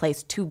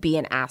commonplace to be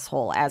an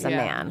asshole as a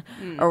man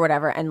or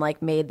whatever, and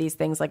like made these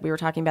things, like we were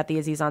talking about the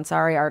Aziz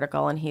Ansari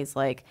article, and he's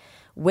like,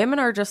 women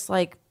are just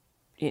like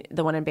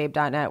the one in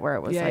babe.net where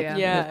it was it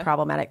was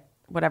problematic,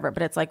 whatever,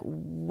 but it's like,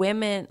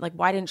 women, like,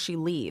 why didn't she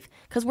leave?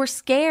 Because we're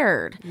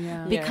scared.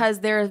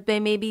 Because there's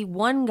been maybe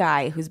one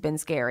guy who's been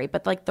scary,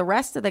 but like the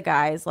rest of the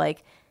guys,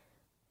 like,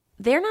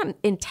 they're not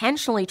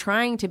intentionally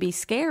trying to be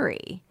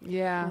scary.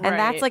 Yeah. And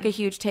that's like a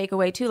huge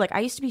takeaway too. Like I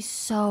used to be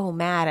so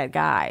mad at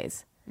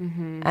guys,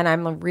 and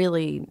I'm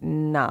really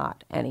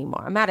not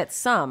anymore. I'm mad at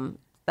some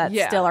that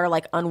still are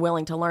like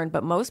unwilling to learn,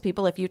 but most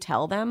people, if you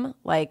tell them,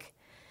 like,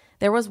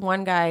 there was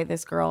one guy,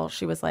 this girl,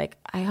 she was like,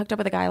 I hooked up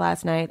with a guy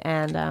last night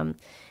and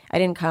I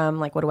didn't come,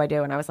 like, what do I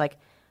do? And I was like,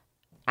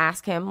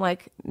 ask him,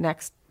 like,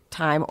 next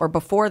time or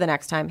before the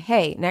next time,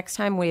 hey, next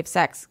time we have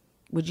sex,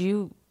 would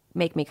you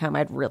make me come?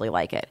 I'd really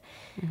like it.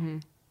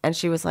 And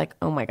she was like,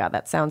 oh my God,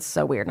 that sounds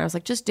so weird. And I was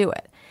like, just do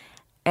it.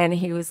 And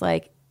he was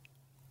like,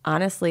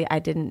 honestly, I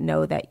didn't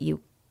know that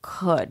you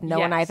could. No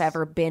one I've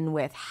ever been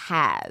with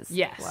has.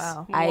 Yes.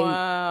 Wow.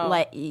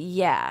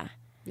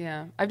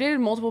 Yeah. I've dated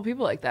multiple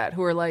people like that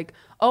who are like,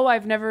 oh,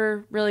 I've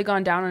never really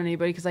gone down on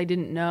anybody because I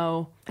didn't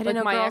know. I didn't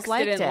know my girls ex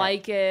liked didn't it.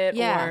 like it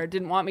or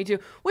didn't want me to.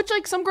 Which,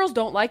 like, some girls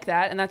don't like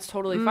that, and that's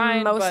totally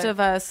fine. Most of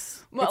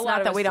us, Well, it's a lot not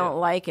of that us we do. don't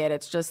like it.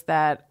 It's just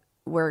that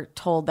we're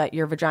told that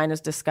your vagina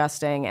is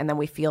disgusting, and then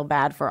we feel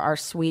bad for our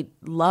sweet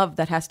love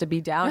that has to be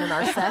down in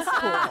our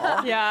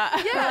cesspool. Yeah.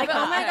 We're like,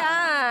 oh my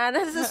God,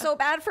 this is so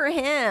bad for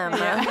him.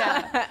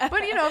 Yeah.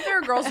 But, you know, if there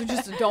are girls who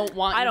just don't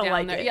want you I don't down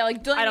like there. it. Yeah,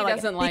 like, Delaney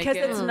doesn't like because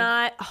it. it's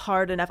not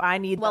hard enough. I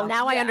need. Well,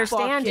 now I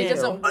understand fucking- you. It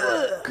doesn't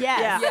work.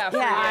 Yeah, for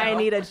you. I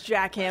need a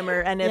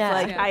jackhammer, and it's Yeah.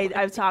 like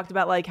Yeah. I've talked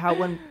about like how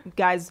when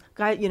guys,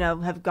 you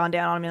know, have gone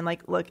down on me and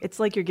like, look, it's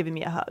like you're giving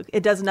me a hug.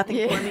 It does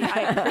nothing for me.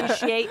 I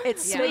appreciate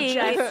it's sweet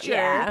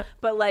gesture,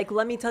 but like,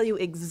 let me tell you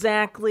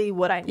exactly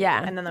what I need.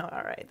 Yeah. And then they're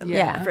all right. Then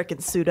Yeah.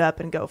 freaking suit up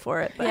and go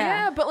for it. But,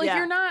 Yeah, but like Yeah.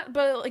 you're not.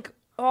 But like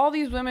all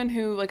these women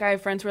who, like, I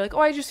have friends who are like, oh,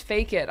 I just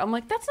fake it. I'm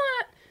like, that's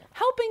not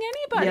helping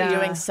anybody. Yeah. You're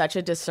doing such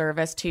a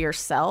disservice to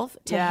yourself,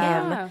 to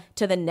Yeah. him,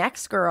 to the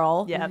next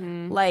girl. Yeah.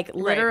 Like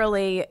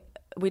literally,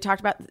 we talked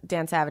about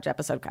Dan Savage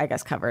episode, I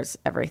guess covers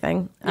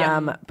everything.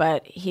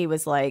 But he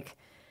was like,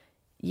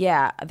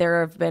 yeah,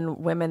 there have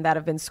been women that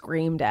have been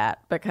screamed at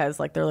because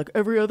like they're like,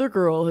 every other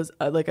girl has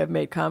like, I've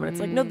made comments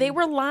like, no, they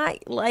were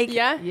like,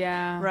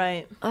 Yeah.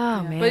 right.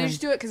 oh man, But you just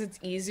do it because it's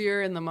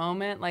easier in the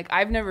moment. Like,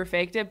 I've never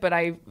faked it, but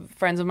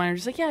friends of mine are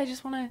just like, yeah, I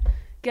just want to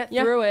get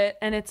through it.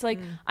 And it's like,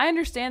 I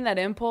understand that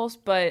impulse,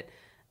 but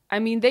I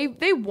mean,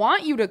 they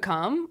want you to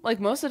come. Like,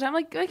 most of the time,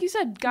 like you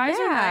said, guys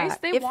are nice.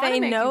 They if want to they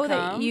make know you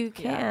that come. you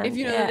can, If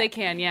you know that they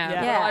can, Yeah.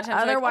 But a lot of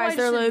times Otherwise,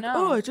 they're like,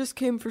 oh, I just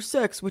came for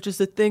sex, which is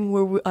the thing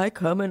where I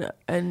come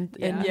and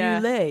Yeah.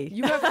 you lay.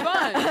 you have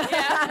fun.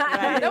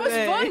 Yeah. That was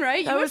fun,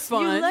 right? That was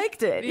fun. You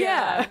liked it.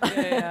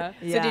 Yeah.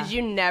 So did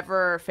you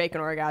never fake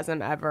an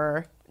orgasm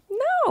ever?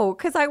 No,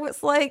 because I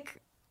was like,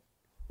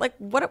 what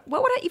would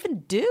I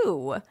even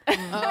do?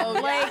 Oh,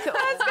 Like,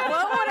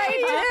 what would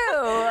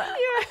I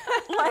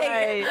do?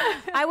 Like,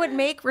 I would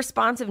make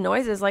responsive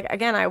noises. Like,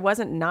 again, I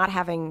wasn't not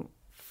having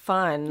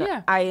fun.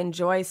 Yeah. I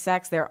enjoy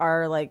sex. There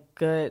are like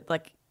good,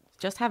 like,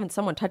 just having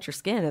someone touch your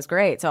skin is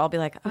great. So I'll be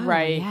like, oh,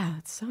 yeah,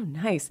 it's so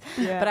nice.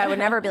 But I would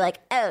never be like,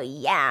 oh,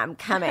 yeah, I'm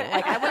coming.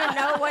 Like, I wouldn't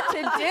know what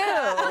to do.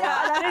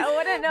 I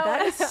wouldn't know.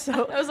 That is so.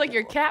 That was like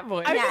your cat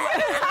voice.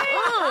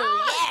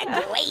 Oh,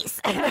 yeah,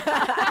 Grace.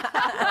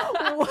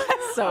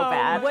 so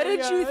bad. What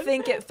did you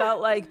think it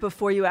felt like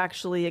before you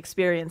actually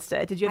experienced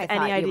it? Did you have I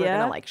thought any you were idea?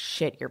 gonna like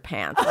shit your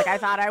pants. Like I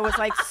thought I was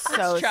like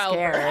so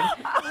scared.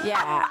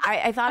 Yeah,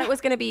 I thought it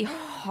was gonna be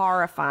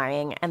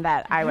horrifying, and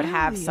that I would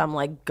have some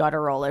like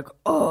guttural like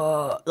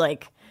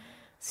like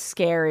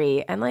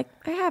scary, and like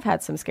I have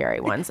had some scary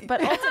ones,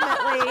 but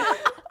ultimately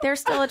they're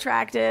still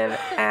attractive,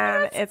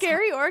 and it's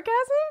Scary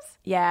orgasms?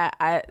 yeah.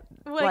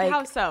 Like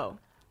how so?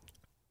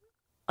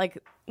 Like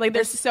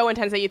They're so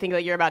intense that you think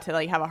like you're about to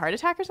like have a heart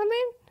attack or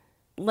something?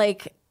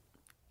 like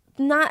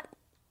not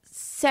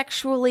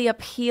sexually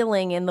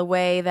appealing in the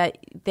way that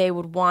they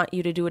would want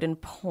you to do it in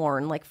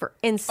porn. Like for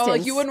instance, Oh,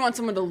 like you wouldn't want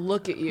someone to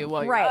look at you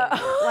while you're right?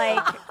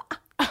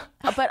 Like,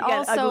 but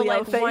also ugly like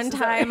old face, one is that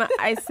time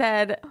I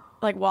said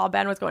like while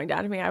Ben was going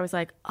down to me, I was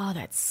like, "Oh,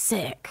 that's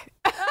sick."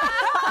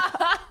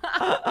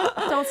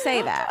 Don't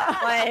say that.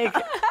 Like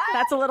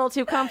that's a little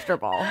too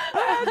comfortable.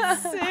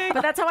 That's sick.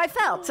 But that's how I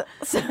felt.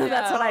 So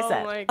that's what I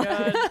said. Oh my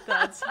god,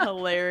 that's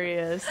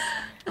hilarious.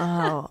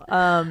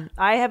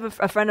 I have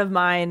a friend of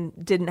mine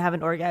didn't have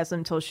an orgasm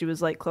until she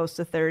was like close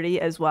to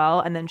 30 as well,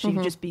 and then she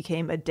just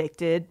became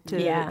addicted to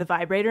the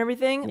vibrator and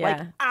everything,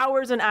 like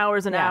hours and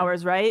hours and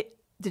hours, right?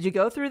 Did you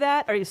go through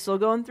that? Are you still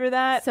going through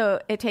that?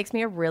 So it takes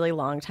me a really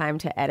long time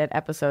to edit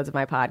episodes of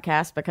my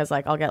podcast because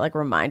like I'll get like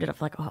reminded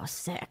of like, oh,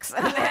 sex.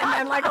 And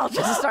then like I'll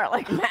just start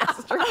like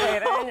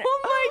masturbating. Oh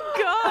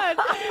my god.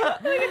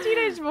 Like a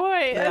teenage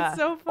boy. That's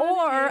so funny.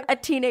 Or a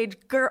teenage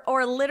girl,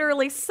 or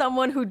literally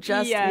someone who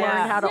just learned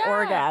how to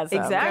orgasm.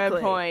 Exactly.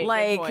 Good point.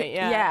 Like, Good point.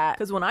 yeah.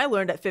 Because when I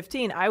learned at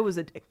 15, I was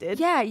addicted.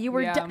 Yeah, you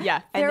were. Yeah.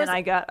 Yeah. And then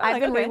I got.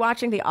 I've been okay.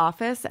 rewatching The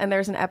Office, and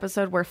there's an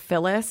episode where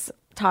Phyllis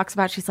talks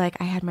about, she's like,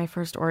 I had my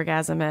first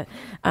orgasm at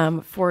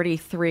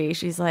 43.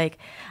 She's like,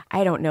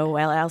 I don't know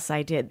what else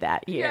I did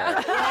that year.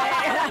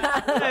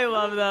 I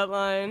love that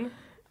line.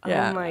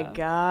 Yeah. Oh my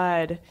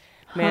god.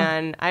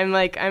 Man,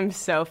 I'm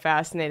so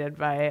fascinated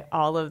by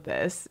all of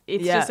this.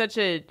 It's just such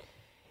a,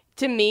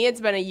 to me, it's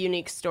been a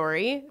unique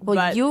story. Well,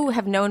 but, you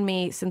have known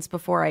me since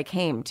before I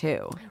came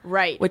too.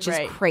 Right, Which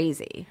right. is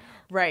crazy.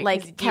 Right. 'cause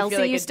Like do you Kelsey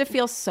feel like used to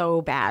feel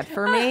so bad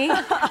for me.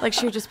 Like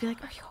she would just be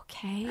like, "Are you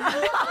okay?"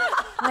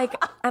 Like,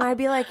 and I'd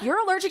be like, "You're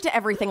allergic to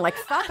everything. Like,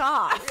 fuck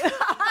off.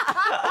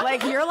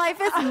 Like, your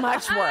life is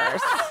much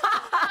worse."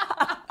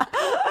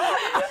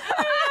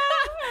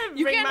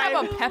 You can't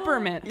have a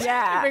peppermint.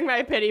 Yeah. bring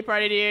my pity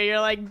party to you.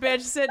 You're like,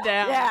 bitch, sit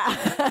down.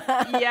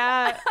 Yeah.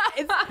 Yeah.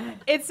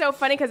 It's so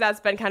funny because that's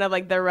been kind of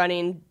like the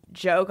running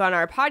joke on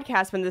our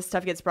podcast when this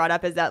stuff gets brought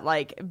up, is that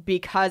like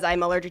because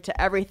I'm allergic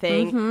to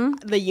everything,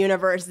 the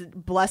universe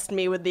blessed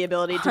me with the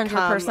ability to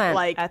come 100%.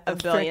 like At the a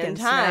billion frickin' times.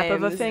 snap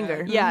of a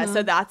finger. Yeah,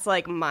 so that's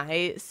like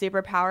my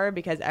superpower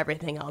because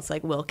everything else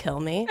like will kill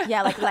me.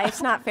 Yeah, like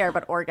life's not fair,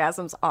 but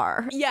orgasms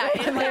are. Yeah,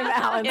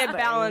 it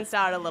balanced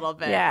out a little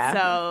bit. Yeah.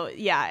 So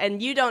yeah,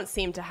 and you don't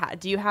seem to have.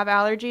 Do you have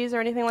allergies or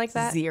anything like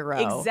that?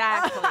 Zero.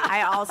 Exactly.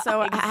 I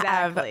also have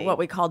Exactly. what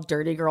we call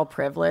dirty girl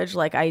privilege.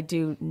 Like I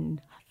do nothing.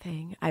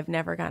 I've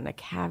never gotten a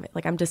cavity.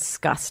 Like I'm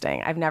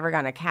disgusting. I've never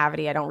gotten a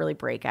cavity. I don't really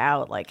break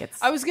out. Like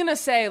it's. I was gonna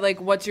say, like,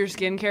 what's your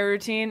skincare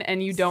routine?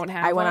 And you don't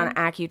have I went one?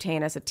 on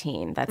Accutane as a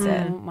teen. That's Oh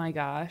it. my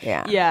gosh.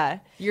 Yeah. Yeah.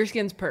 Your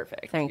skin's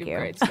perfect. Thank have you.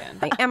 Great skin.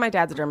 And my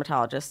dad's a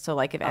dermatologist, so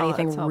like if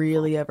anything that's helpful.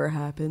 really ever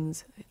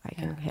happens, I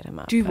can hit him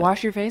up. Do you But-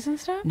 wash your face and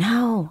stuff?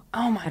 No.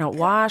 Oh my I don't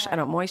wash. I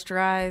don't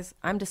moisturize.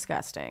 I'm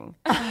disgusting.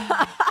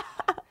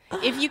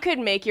 If you could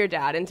make your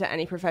dad into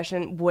any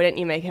profession, wouldn't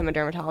you make him a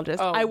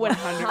dermatologist? Oh, I would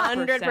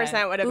 100%.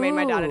 100% would have made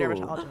my dad a Ooh.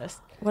 dermatologist.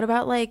 What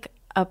about like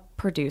a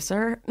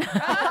producer? No,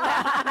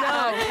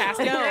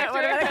 casting director.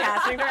 What about a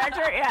casting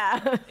director?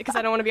 Yeah. Because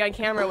I don't want to be on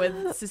camera with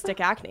cystic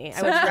acne.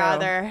 I would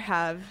rather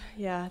have,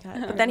 that.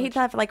 But then he'd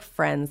have like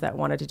friends that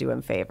wanted to do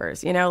him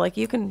favors. You know, like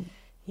you can.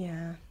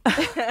 Yeah.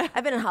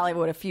 I've been in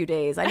Hollywood a few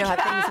days. I know how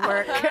things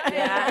work.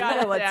 Yeah,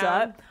 you know what's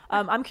down.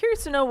 up. I'm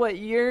curious to know what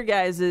your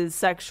guys'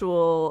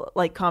 sexual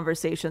like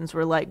conversations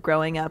were like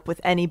growing up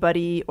with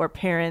anybody or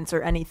parents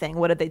or anything.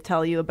 What did they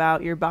tell you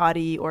about your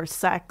body or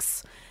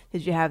sex?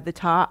 Did you have the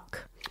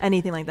talk?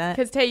 Anything like that?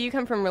 Because, Tay, you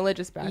come from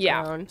religious background.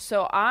 Yeah.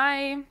 So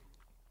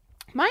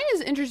mine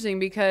is interesting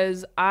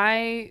because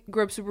I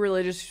grew up super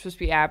religious, you're supposed to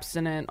be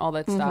abstinent, all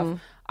that stuff.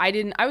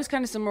 I was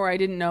kind of similar. I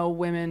didn't know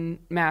women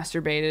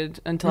masturbated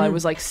until I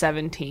was like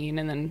 17.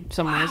 And then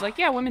someone was like,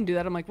 yeah, women do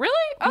that. I'm like,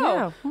 really?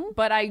 Oh,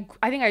 but I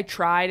think I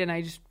tried and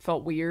I just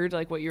felt weird.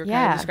 Like what you were kind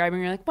Yeah. of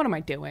describing. You're like, what am I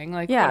doing?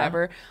 Like, Yeah.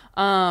 whatever.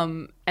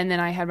 And then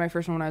I had my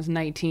first one when I was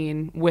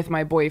 19 with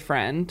my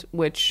boyfriend,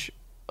 which,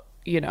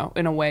 you know,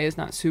 in a way is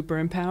not super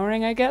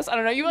empowering, I guess. I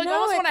don't know. You like No,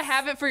 almost want to it's-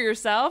 have it for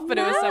yourself, but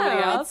it was somebody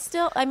No, else. It's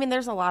still, I mean,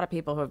 there's a lot of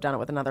people who have done it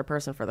with another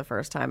person for the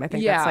first time. I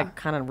think Yeah. that's like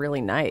kind of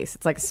really nice.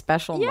 It's like a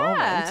special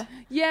moment.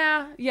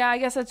 Yeah, I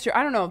guess that's true.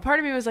 I don't know. Part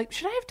of me was like,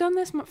 should I have done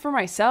this for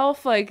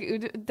myself? Like,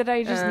 did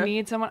I just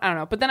need someone? I don't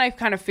know. But then I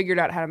kind of figured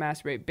out how to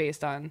masturbate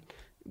based on,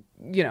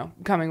 you know,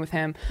 coming with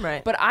him.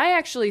 Right. But I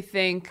actually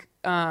think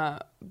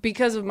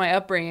because of my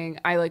upbringing,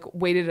 I like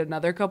waited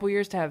another couple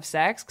years to have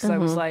sex because I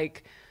was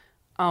like,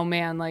 oh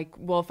man, like,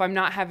 well, if I'm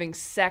not having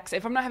sex,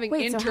 if I'm not having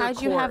intercourse. So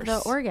how'd you have the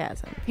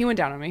orgasm? He went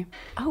down on me.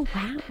 Oh,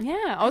 wow.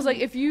 Yeah. I was like,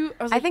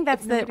 I think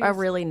that's a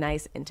really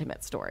nice,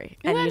 intimate story.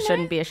 And you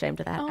shouldn't be ashamed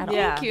of that at all.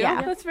 Thank you.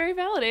 Yeah. That's very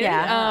validating.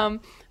 Yeah.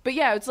 But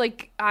yeah, it's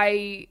like,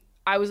 I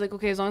was like,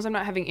 okay, as long as I'm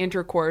not having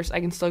intercourse, I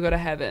can still go to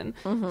heaven.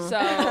 So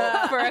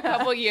for a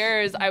couple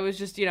years, I was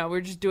just, we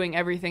were just doing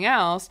everything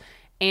else.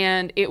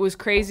 And it was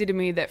crazy to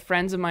me that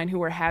friends of mine who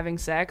were having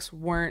sex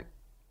weren't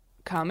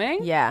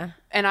coming. Yeah.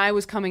 And I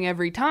was coming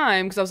every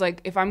time because I was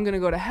like, if I'm going to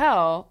go to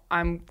hell,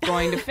 I'm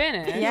going to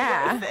finish.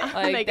 Yeah.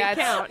 Like, Make that's,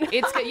 it count.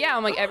 It's, yeah,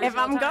 I'm like, every If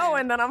I'm time.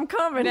 going, then I'm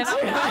coming. Then I'm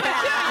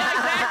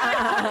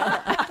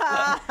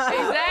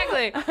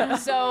exactly.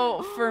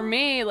 So for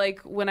me, like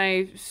when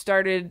I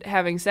started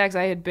having sex,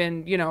 I had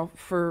been,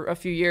 for a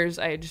few years,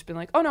 I had just been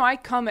like, oh no, I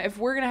come. If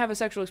we're going to have a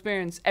sexual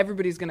experience,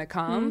 everybody's going to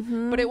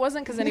come. But it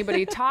wasn't because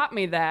anybody taught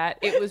me that.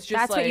 It was just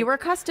That's like, what you were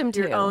accustomed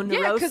to. Your own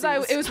neuroses.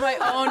 because it was my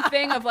own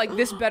thing of like,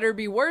 this better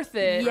be worth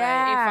it.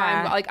 Yeah. If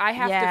I'm like, I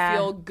have Yeah. to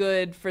feel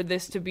good for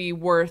this to be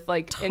worth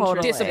like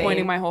Totally.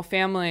 disappointing my whole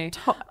family.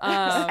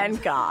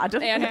 And God.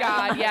 And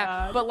God,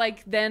 yeah. But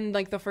like then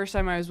like the first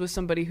time I was with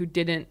somebody who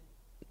didn't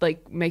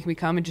like make me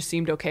come and just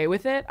seemed okay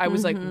with it, I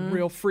was like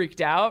real freaked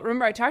out.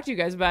 Remember I talked to you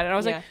guys about it and I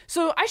was like,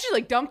 so I should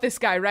like dump this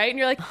guy, right? And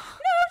you're like, no,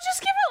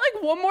 just give it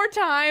like one more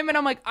time. And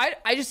I'm like,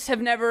 I just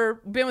have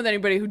never been with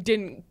anybody who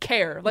didn't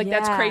care. Like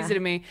that's Yeah. crazy to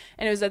me.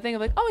 And it was that thing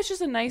of like, oh, it's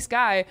just a nice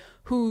guy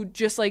who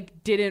just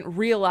like didn't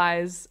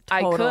realize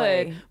I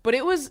Totally. could. But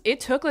it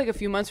took like a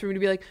few months for me to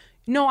be like,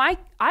 no, I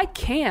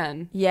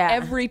can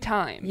every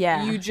time.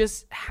 Yeah. You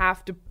just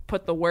have to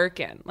put the work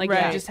in. Like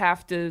Right. you just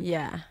have to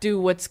Yeah. do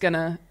what's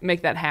gonna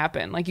make that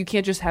happen. Like you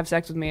can't just have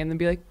sex with me and then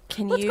be like,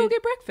 let's go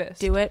get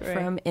breakfast. Do it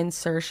from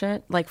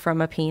insertion, like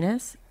from a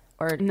penis?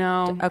 Or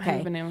No, I okay.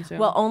 haven't been able to.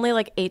 Well, only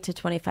like 8 to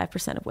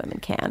 25% of women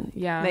can.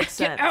 Yeah. Makes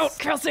sense. Get out,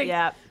 Kelsey.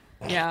 Yeah.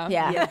 Yeah.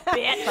 Yeah.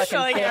 Bitch. So,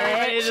 like,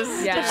 everybody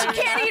just Yeah. She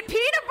can't eat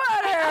peanut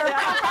butter.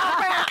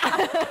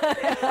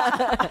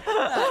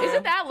 Is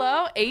it that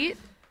low? 8?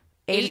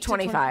 8 to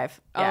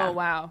 25. Yeah. Oh,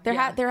 wow.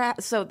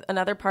 So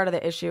another part of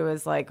the issue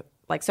is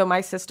so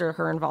my sister,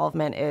 her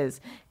involvement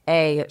is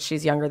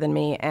she's younger than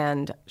me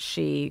and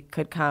she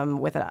could come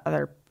with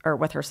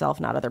with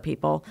herself, not other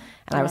people.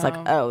 And I was like,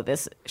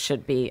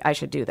 I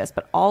should do this.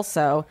 But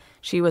also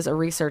she was a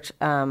research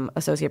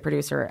associate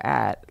producer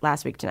at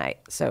Last Week Tonight.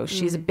 So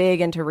she's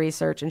big into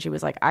research and she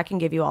was like, I can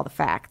give you all the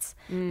facts.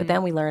 But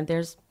then we learned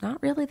there's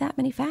not really that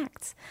many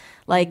facts.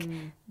 Like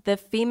the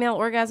female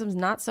orgasm is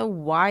not so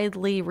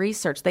widely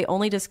researched. They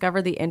only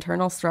discovered the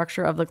internal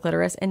structure of the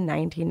clitoris in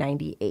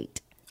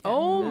 1998.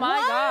 Oh my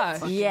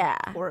gosh. Yeah.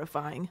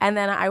 Horrifying. And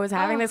then I was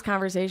having this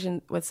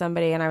conversation with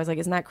somebody and I was like,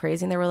 isn't that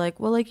crazy? And they were like,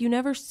 well, like you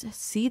never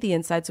see the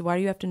inside, so why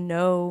do you have to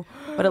know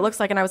what it looks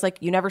like? And I was like,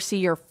 you never see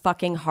your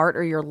fucking heart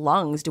or your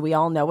lungs. Do we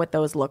all know what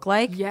those look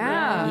like?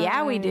 Yeah.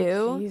 Yeah, we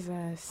do.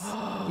 Jesus.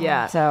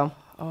 Yeah. So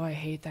Oh, I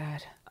hate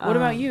that. What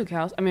about you,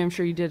 Kels? I mean, I'm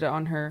sure you did it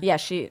on her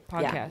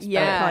podcast.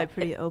 You're probably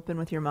pretty open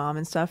with your mom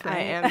and stuff, right? I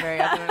am very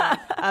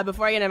open.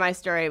 Before I get into my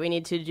story, we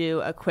need to do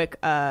a quick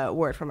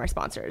word from our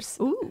sponsors.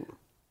 Ooh.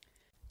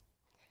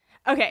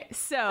 Okay,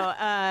 so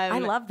I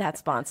love that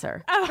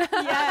sponsor. yeah,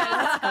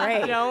 that's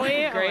Great. don't we?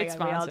 Great Oh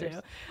my God, we all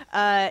sponsors.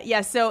 do.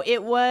 Yeah, so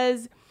it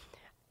was.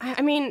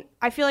 I mean,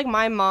 I feel like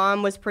my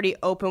mom was pretty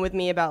open with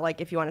me about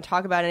like if you want to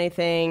talk about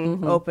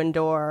anything, open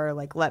door,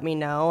 like let me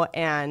know.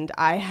 And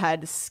I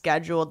had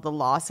scheduled the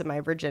loss of my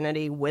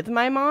virginity with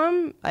my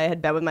mom. I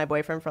had been with my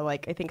boyfriend for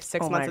like I think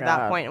 6 months at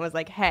that point, and was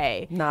like,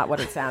 hey. Not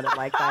what it sounded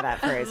like by that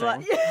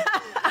phrasing.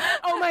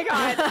 Oh my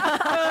God.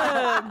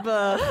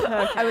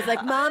 I was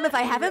like, Mom, if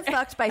I haven't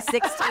fucked by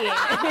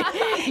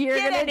 16, you're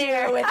going to do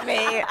it with me.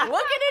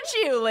 Looking at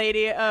you,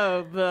 lady.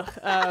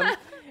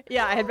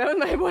 Yeah, I had been with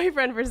my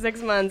boyfriend for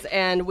 6 months,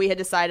 and we had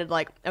decided,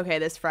 like, okay,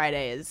 this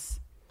Friday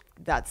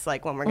that's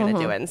like when we're going to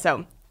do it. And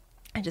so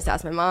I just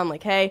asked my mom,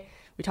 like, hey,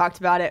 we talked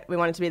about it. We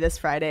want it to be this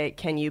Friday.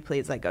 Can you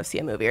please, like, go see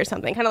a movie or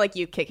something? Kind of like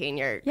you kicking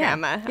your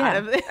grandma out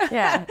of the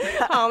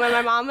home. And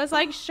my mom was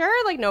like,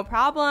 sure, like, no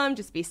problem.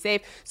 Just be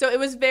safe. So it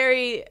was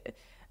very,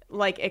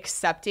 like,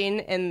 accepting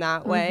in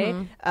that way.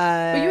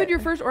 But you had your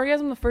first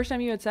orgasm the first time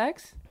you had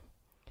sex?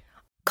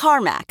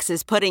 CarMax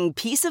is putting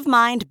peace of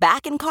mind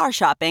back in car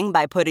shopping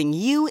by putting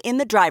you in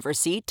the driver's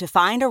seat to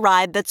find a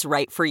ride that's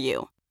right for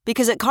you.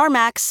 Because at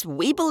CarMax,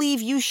 we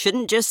believe you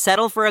shouldn't just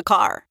settle for a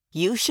car.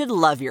 You should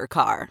love your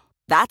car.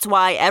 That's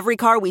why every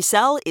car we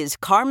sell is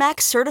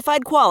CarMax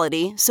certified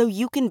quality, so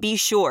you can be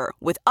sure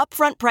with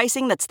upfront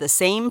pricing that's the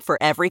same for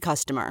every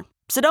customer.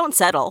 So don't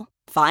settle.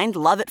 Find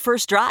love at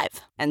first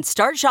drive and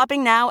start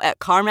shopping now at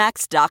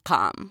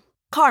CarMax.com.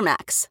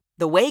 CarMax,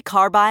 the way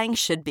car buying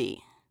should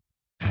be.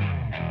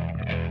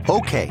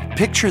 Okay,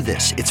 picture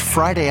this. It's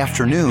Friday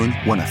afternoon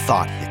when a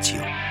thought hits you.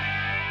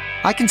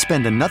 I can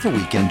spend another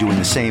weekend doing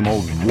the same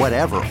old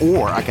whatever,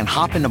 or I can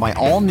hop into my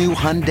all-new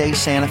Hyundai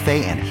Santa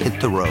Fe and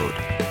hit the road.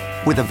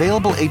 With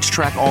available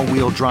H-Track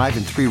all-wheel drive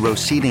and 3-row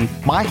seating,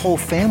 my whole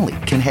family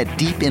can head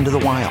deep into the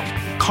wild.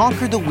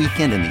 Conquer the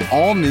weekend in the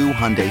all-new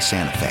Hyundai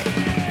Santa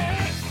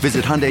Fe.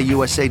 Visit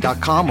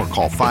HyundaiUSA.com or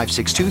call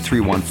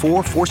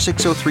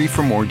 562-314-4603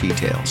 for more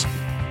details.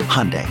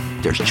 Hyundai,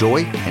 there's joy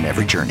in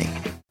every journey.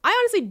 I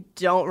honestly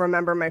don't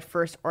remember my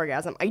first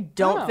orgasm. I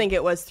don't think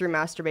it was through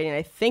masturbating.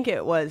 I think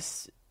it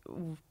was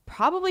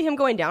probably him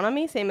going down on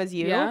me, same as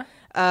you. Yeah.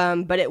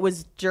 But it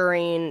was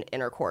during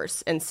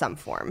intercourse in some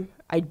form.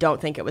 I don't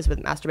think it was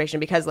with masturbation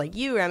because, like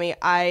you, Remy,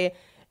 I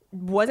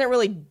wasn't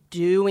really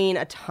doing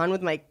a ton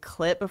with my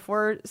clit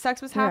before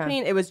sex was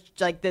happening. It was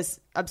like this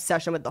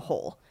obsession with the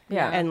hole.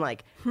 Yeah. And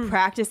like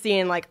practicing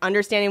and like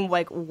understanding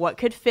like what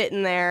could fit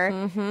in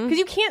there. Because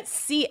you can't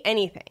see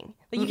anything.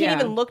 Like you can't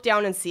even look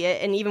down and see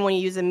it. And even when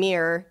you use a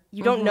mirror,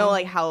 you don't know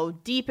like how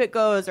deep it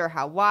goes or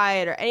how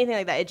wide or anything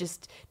like that. It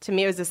just, to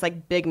me, it was this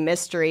like big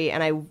mystery.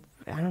 And I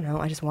don't know.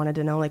 I just wanted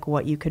to know like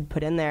what you could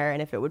put in there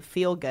and if it would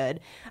feel good.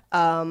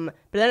 But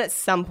then at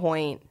some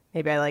point,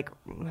 maybe I like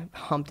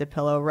humped a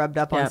pillow, rubbed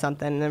up on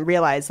something, and then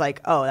realized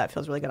like, oh, that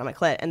feels really good on my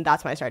clit. And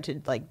that's when I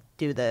started to like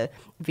do the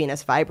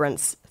Venus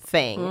Vibrance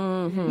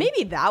thing.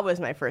 Maybe that was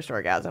my first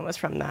orgasm, was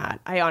from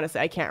that.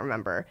 I can't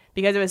remember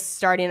because it was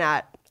starting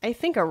at, I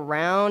think,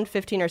 around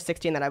 15 or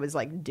 16 that I was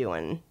like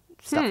doing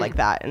stuff like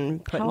that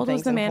and putting How old things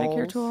was the in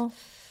manicure holes. tool?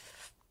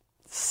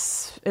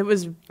 It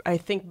was, I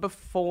think,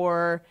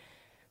 before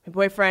my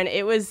boyfriend.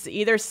 It was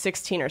either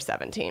 16 or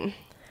 17.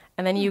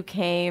 And then you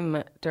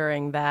came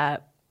during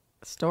that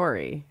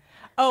story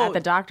at the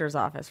doctor's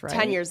office, right?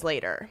 10 years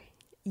later.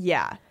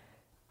 Yeah.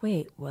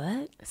 Wait,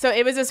 what? So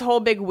it was this whole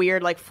big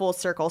weird like full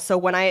circle. So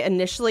when I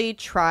initially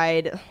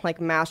tried like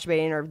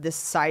masturbating or this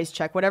size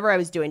check, whatever I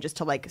was doing just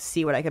to like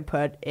see what I could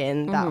put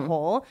in that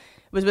hole,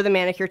 was with a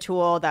manicure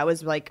tool that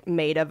was like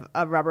made of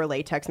a rubber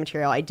latex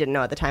material. I didn't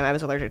know at the time I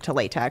was allergic to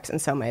latex,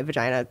 and so my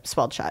vagina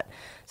swelled shut.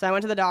 So I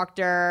went to the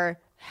doctor,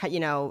 you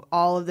know,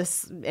 all of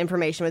this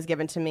information was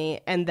given to me,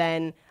 and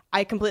then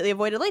I completely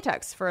avoided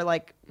latex for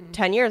like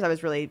 10 years. I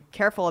was really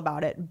careful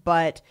about it,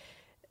 but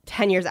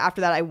 10 years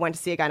after that, I went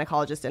to see a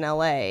gynecologist in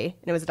LA, and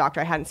it was a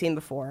doctor I hadn't seen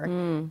before.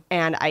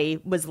 And I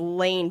was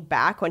laying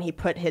back when he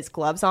put his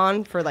gloves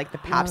on for like the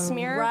pap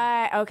smear.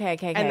 Right. Okay.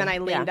 And then I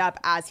leaned up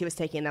as he was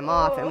taking them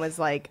off and was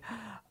like,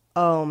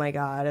 oh my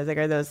God. I was like,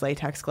 are those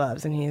latex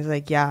gloves? And he's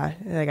like, yeah.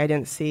 Like, I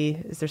didn't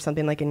see, is there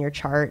something like in your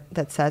chart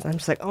that says, I'm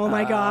just like, oh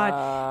my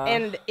God.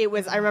 And it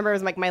was, I remember it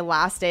was like my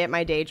last day at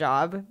my day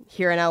job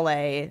here in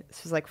LA.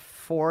 This was like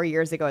 4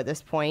 years ago at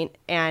this point.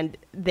 And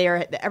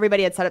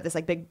everybody had set up this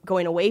like big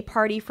going away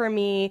party for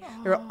me.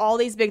 There were all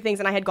these big things.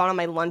 And I had gone on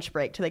my lunch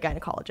break to the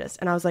gynecologist.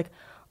 And I was like,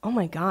 oh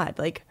my God,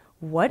 like,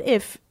 what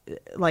if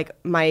like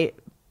my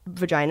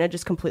vagina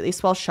just completely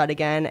swells shut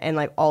again and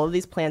like all of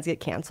these plans get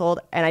canceled,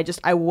 and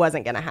I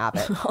wasn't gonna have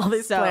it. All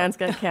these plans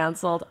get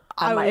canceled.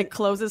 It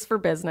closes for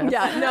business.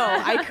 Yeah, no,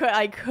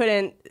 I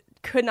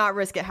could not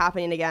risk it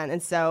happening again.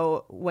 And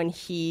so when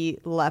he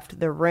left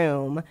the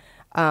room,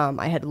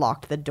 I had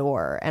locked the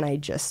door, and I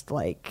just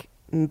like,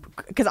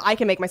 because I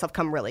can make myself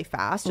come really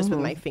fast just with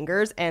my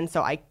fingers, and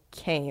so I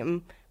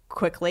came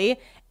quickly,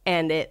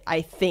 and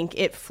I think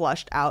it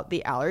flushed out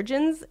the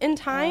allergens in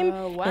time.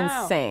 Oh,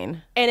 wow.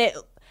 Insane. And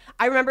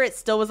I remember it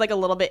still was like a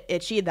little bit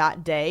itchy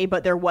that day,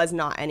 but there was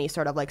not any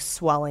sort of like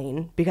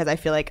swelling, because I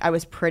feel like I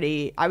was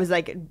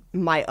like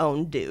my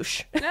own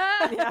douche. You know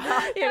what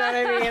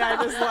I mean?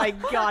 I just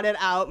like got it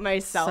out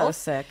myself. So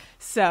sick.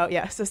 So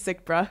yeah, so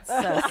sick, bruh.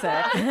 So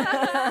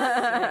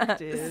sick.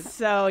 Dude.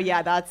 So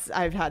yeah,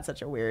 I've had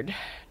such a weird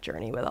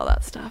journey with all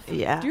that stuff.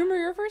 Yeah. Do you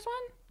remember your first one?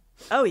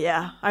 Oh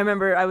yeah, I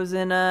remember I was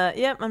in I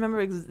remember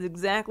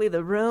exactly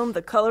the room,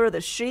 the color of the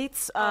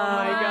sheets. Oh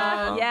my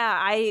God. Yeah,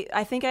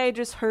 I think I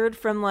just heard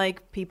from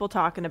like people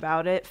talking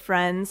about it,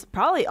 friends,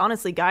 probably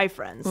honestly guy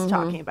friends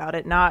talking about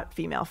it, not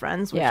female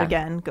friends, which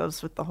again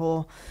goes with the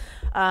whole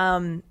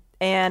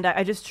and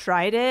I just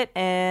tried it,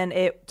 and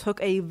it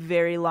took a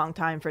very long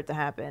time for it to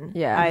happen.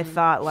 Yeah. I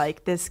thought,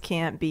 like, this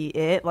can't be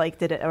it. Like,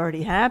 did it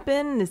already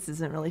happen? This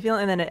isn't really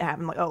feeling. And then it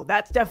happened. Like, oh,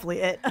 that's definitely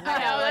it. I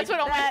know. That's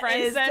what all my that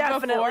friends is said before.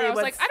 definitely I was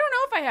what's- like, I don't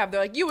know if I have.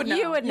 They're like, you would know.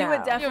 You would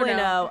definitely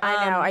know.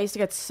 I know. I used to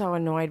get so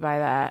annoyed by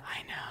that.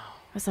 I know.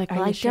 I was like, Are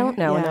well, you I sure? don't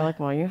know. And Yeah. they're like,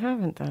 well, you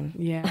haven't then.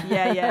 Yeah.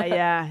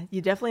 Yeah.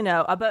 You definitely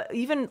know. But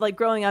even like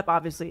growing up,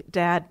 obviously,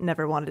 Dad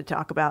never wanted to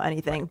talk about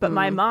anything. But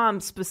my mom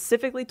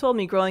specifically told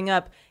me growing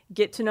up,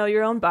 get to know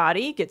your own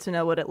body, get to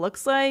know what it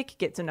looks like,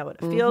 get to know what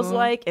it feels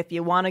like. If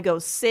you want to go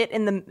sit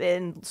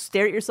and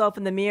stare at yourself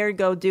in the mirror,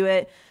 go do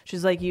it.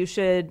 She's like, you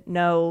should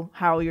know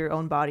how your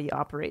own body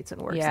operates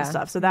and works and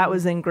stuff. So that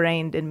was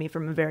ingrained in me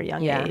from a very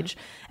young age.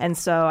 And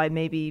so I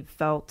maybe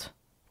felt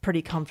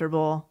pretty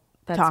comfortable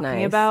talking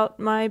nice. about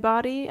my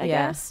body, I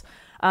guess.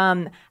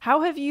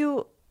 How have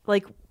you,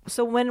 like,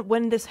 so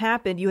when this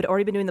happened, you had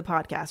already been doing the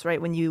podcast,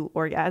 right? When you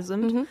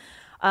orgasmed.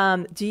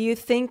 Do you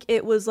think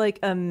it was like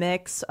a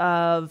mix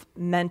of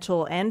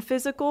mental and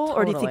physical,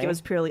 or do you think it Totally.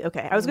 was purely,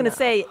 okay. I was going to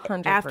say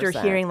 100%. after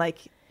hearing like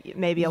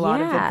maybe a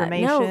lot of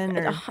information.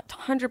 No, or...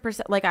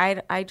 100%. Like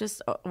I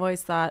just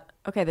always thought,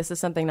 okay, this is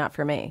something not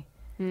for me.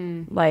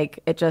 Like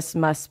it just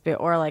must be,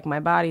 or like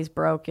my body's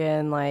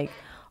broken, like,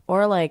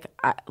 Or like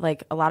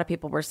a lot of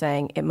people were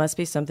saying it must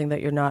be something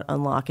that you're not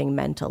unlocking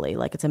mentally,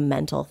 like it's a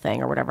mental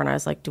thing or whatever. And I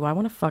was like, do I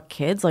want to fuck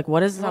kids? Like,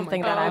 what is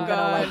something that I'm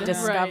gonna like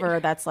discover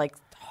that's like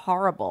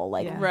horrible?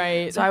 Like,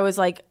 Right. So I was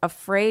like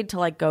afraid to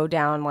like go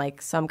down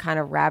like some kind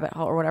of rabbit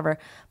hole or whatever.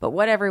 But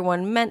what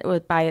everyone meant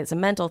by it's a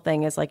mental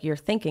thing is like you're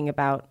thinking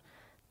about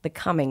the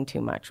coming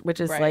too much,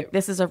 which is like,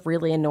 this is a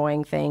really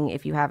annoying thing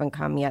if you haven't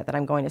come yet that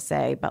I'm going to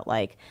say, but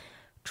like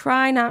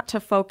try not to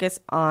focus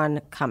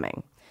on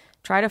coming.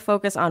 Try to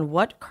focus on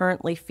what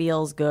currently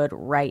feels good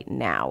right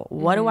now.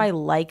 What do I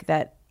like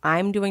that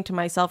I'm doing to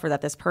myself or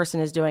that this person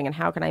is doing, and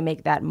how can I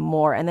make that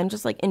more? And then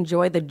just like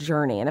enjoy the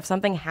journey. And if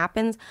something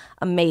happens,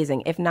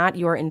 amazing. If not,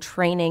 you are in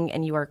training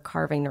and you are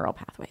carving neural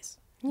pathways.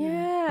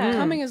 Yeah.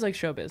 Coming is like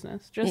show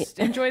business. Just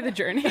enjoy the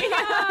journey.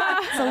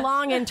 It's a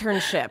long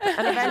internship,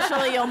 and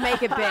eventually you'll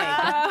make it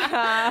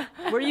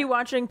big. Were you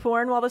watching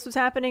porn while this was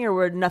happening, or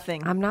were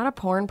nothing? I'm not a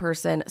porn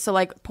person. So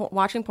like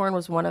watching porn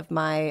was one of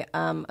my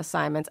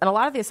assignments. And a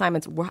lot of the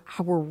assignments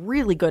were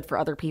really good for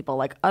other people.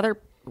 Like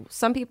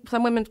some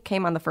women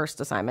came on the first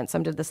assignment,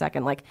 some did the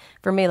second. Like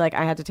for me, like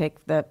I had to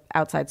take the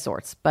outside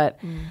source, but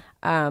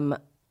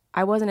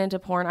I wasn't into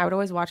porn. I would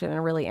always watch it in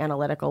a really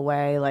analytical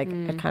way. Like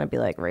it'd kind of be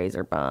like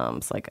razor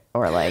bumps, like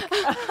or like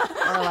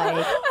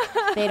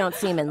they don't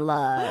seem in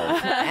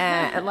love.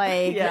 And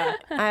like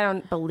I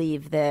don't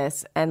believe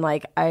this. And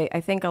like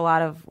I think a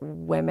lot of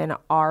women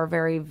are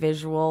very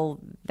visual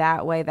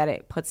that way, that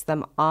it puts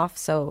them off.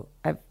 So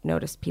I've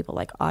noticed people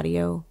like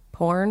audio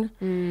porn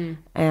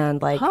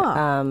and like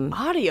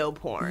Audio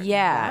porn.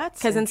 Yeah,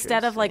 because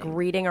instead of like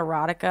reading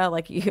erotica,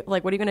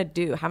 like what are you gonna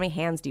do? How many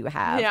hands do you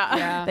have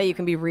that you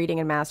can be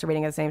reading and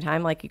masturbating at the same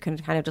time? Like you can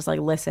kind of just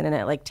like listen, and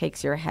it like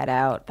takes your head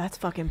out. That's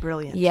fucking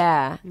brilliant.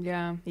 Yeah.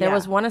 There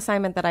was one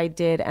assignment that I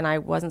did, and I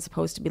wasn't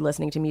supposed to be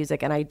listening to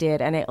music, and I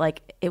did, and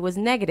it was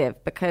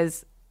negative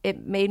because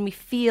it made me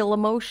feel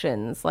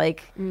emotions,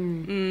 like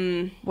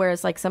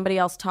whereas like somebody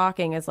else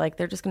talking is like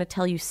they're just going to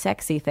tell you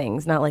sexy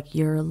things, not like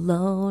you're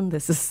alone,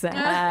 this is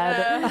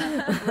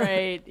sad.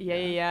 Right.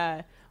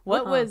 Yeah.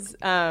 What was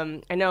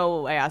I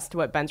know I asked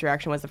what Ben's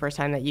reaction was the first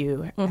time that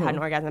you had an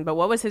orgasm, but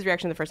what was his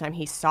reaction the first time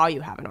he saw you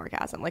have an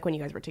orgasm, like when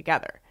you guys were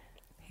together?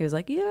 He was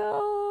like,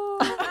 yo.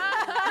 Like,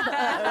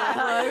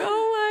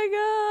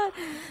 oh my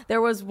god.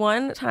 There was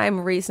one time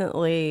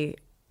recently,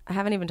 I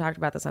haven't even talked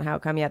about this on How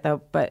Come yet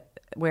though, but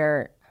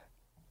where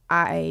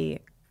I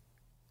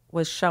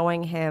was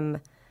showing him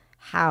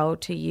how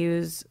to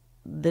use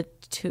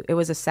it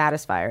was a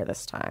satisfier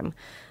this time.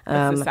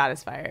 What's a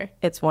satisfier?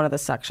 It's one of the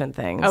suction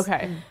things.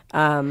 Okay.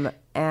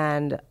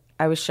 And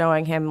I was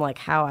showing him like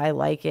how I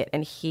like it,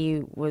 and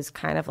he was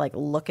kind of like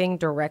looking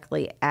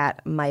directly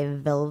at my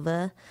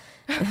vulva,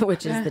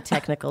 which is the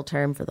technical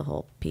term for the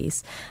whole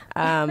piece.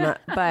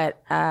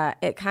 But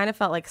it kind of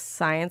felt like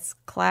science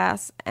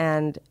class,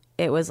 and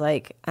it was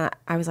like,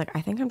 I was like,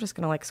 I think I'm just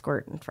going to like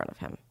squirt in front of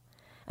him.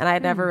 And I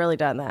had never really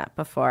done that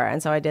before.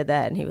 And so I did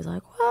that, and he was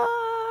like, what?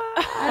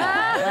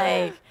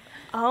 Like,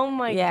 oh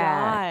my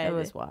God. It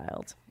was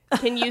wild.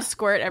 Can you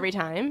squirt every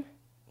time?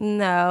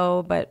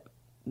 No, but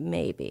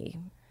maybe.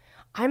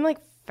 I'm like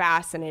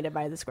fascinated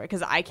by the squirt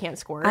because I can't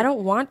squirt. I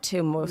don't want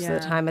to most of the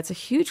time. It's a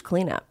huge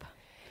cleanup.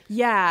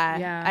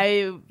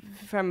 Yeah.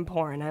 From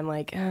porn, I'm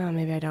like, oh,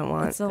 maybe I don't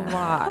want It's a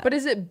lot. But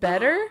is it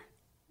better?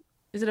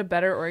 Is it a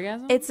better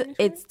orgasm?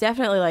 It's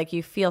definitely like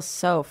you feel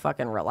so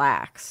fucking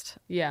relaxed.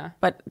 Yeah.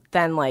 But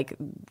then like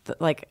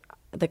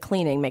the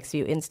cleaning makes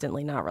you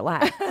instantly not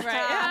relaxed.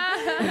 Right.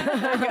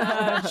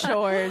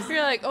 Chores.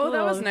 You're like, oh,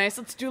 that was nice.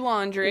 Let's do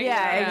laundry.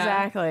 Yeah,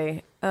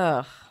 exactly.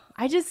 Ugh.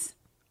 I guess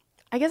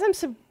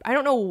I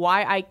don't know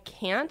why I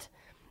can't,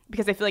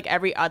 because I feel like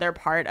every other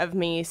part of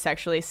me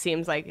sexually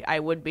seems like I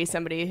would be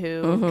somebody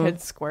who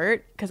could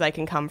squirt, because I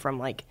can come from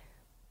like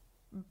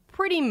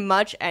pretty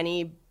much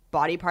any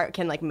body part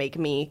can like make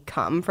me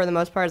come for the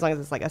most part, as long as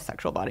it's like a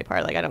sexual body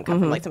part. Like I don't come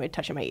from like somebody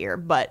touching my ear,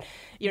 but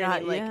you know what I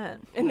mean?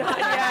 Like not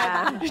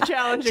yet.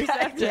 Challenge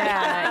yourself.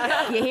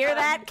 Yeah. You hear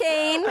that,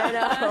 Kane?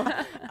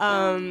 I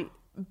know.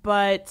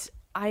 But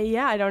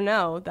I don't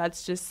know.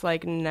 That's just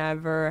like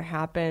never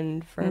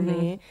happened for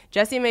me.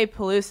 Jessie Mae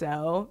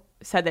Peluso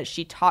said that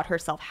she taught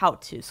herself how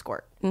to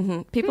squirt.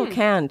 People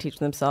can teach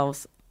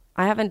themselves.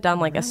 I haven't done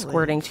like a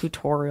squirting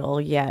tutorial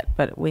yet,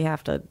 but we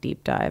have to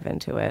deep dive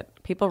into it.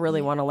 People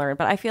really want to learn,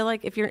 but I feel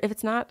like if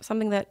it's not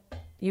something that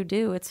you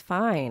do, it's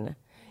fine.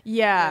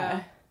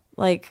 Yeah.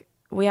 Like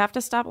we have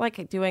to stop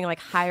like doing like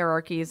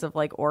hierarchies of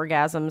like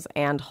orgasms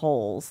and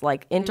holes.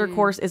 Like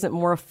intercourse isn't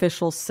more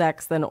official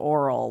sex than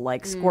oral.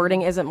 Like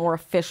squirting isn't more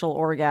official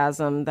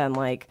orgasm than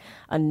like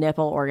a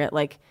nipple organ.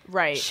 Like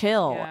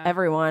chill,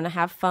 everyone,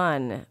 have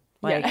fun.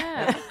 Like,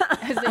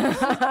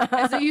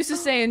 as they used to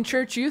say in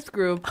church youth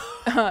group,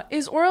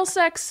 is oral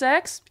sex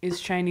sex?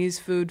 Is Chinese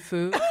food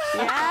food?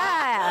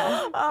 Yeah.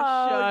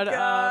 Shut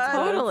up.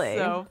 Totally.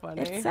 That's so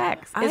funny. It's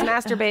sex. Is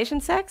masturbation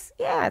sex?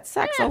 Yeah, it's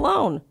sex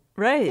alone.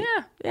 Right.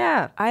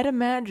 Yeah. I'd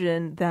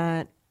imagine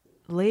that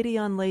lady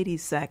on lady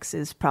sex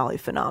is probably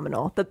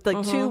phenomenal. The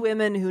two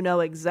women who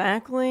know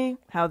exactly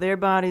how their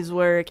bodies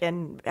work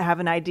and have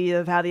an idea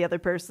of how the other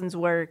person's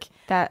work.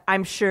 That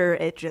I'm sure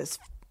it just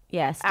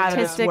out of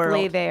this statistically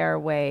world. they are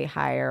way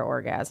higher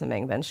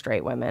orgasming than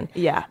straight women.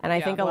 Yeah. And I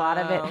think a lot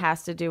of it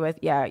has to do with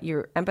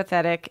you're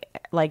empathetic,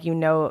 like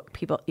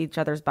each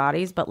other's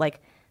bodies, but like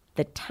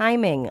the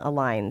timing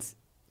aligns.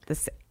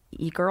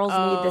 Girls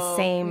need the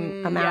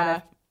same amount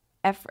of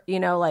effort,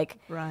 like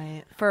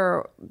Right.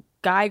 for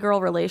guy-girl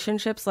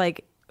relationships,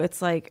 like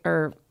it's like,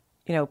 or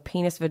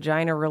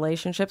penis-vagina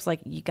relationships,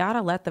 like you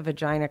gotta let the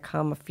vagina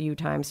come a few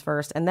times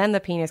first, and then the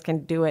penis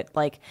can do it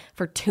like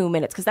for 2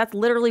 minutes, because that's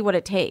literally what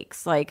it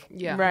takes. Like,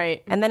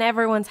 Right. and then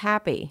everyone's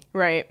happy.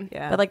 Right.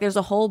 Yeah. But like, there's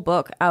a whole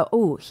book.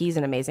 He's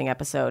an amazing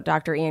episode.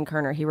 Dr. Ian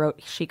Kerner. He wrote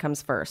 "She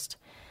Comes First,"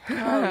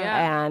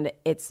 and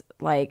it's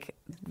like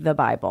the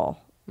Bible,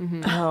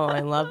 Oh,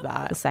 I love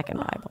that. the second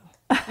Bible.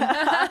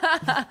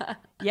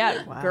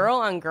 Yeah, girl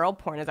on girl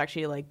porn is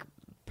actually like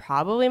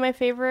probably my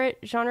favorite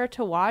genre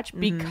to watch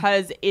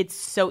because it's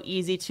so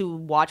easy to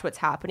watch what's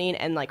happening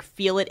and like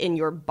feel it in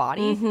your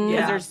body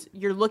because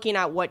you're looking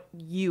at what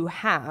you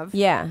have.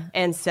 Yeah.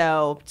 And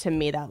so to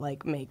me that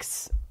like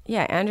makes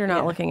Yeah, and you're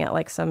not looking at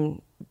like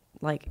some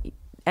like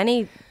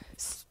any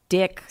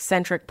dick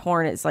centric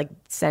porn is like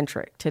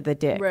centric to the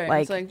dick. Right.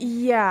 Like, It's like,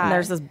 and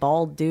there's this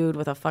bald dude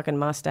with a fucking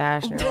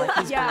mustache and you're like,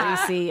 he's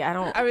greasy.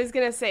 I was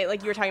gonna say,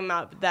 like, you were talking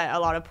about that a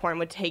lot of porn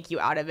would take you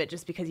out of it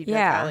just because you do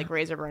that, like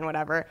razor burn,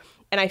 whatever.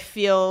 And I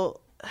feel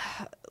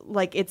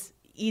like it's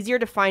easier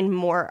to find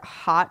more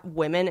hot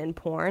women in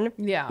porn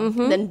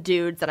than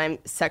dudes that I'm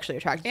sexually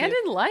attracted and to.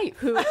 in life.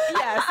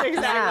 Yes,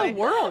 exactly. The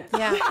world.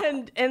 Yeah.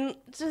 And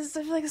just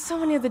I feel like so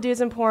many of the dudes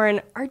in porn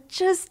are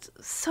just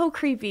so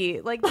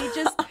creepy. Like they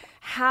just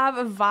have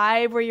a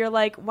vibe where you're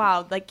like,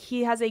 wow, like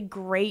he has a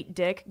great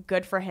dick,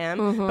 good for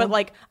him. But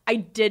like I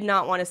did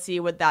not want to see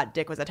what that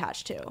dick was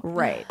attached to.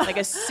 Right. Like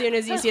as soon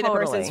as you see the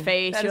person's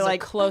face, That you're is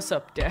like, a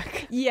close-up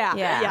dick.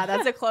 yeah,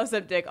 that's a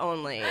close-up dick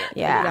only.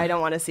 Yeah. I don't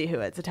want to see who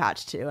it's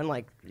attached to. And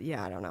like,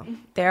 I don't know.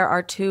 There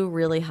are two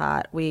really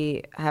hot,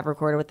 we have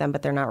recorded with them,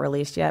 but they're not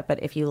released yet.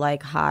 But if you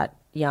like hot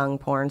young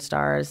porn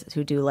stars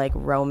who do like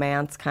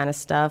romance kind of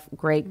stuff,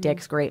 great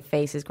dicks, great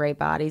faces, great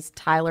bodies,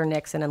 Tyler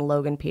Nixon and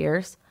Logan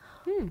Pierce.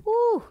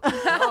 Woo.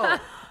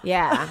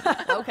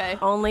 Yeah. Okay.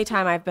 Only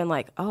time I've been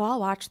like, oh, I'll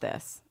watch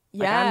this.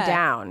 Like, Yeah. I'm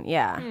down.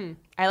 Yeah.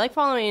 I like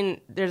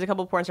following, there's a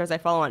couple porn stars I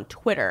follow on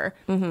Twitter.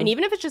 And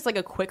even if it's just like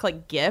a quick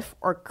like GIF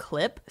or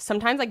clip,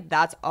 sometimes like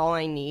that's all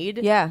I need.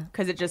 Yeah.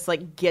 Because it just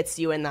like gets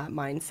you in that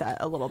mindset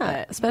a little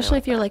bit. Especially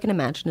if you're like an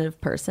imaginative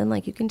person,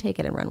 like you can take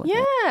it and run with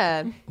it.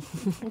 Yeah.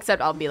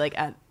 Except I'll be like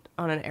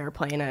on an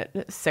airplane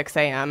at 6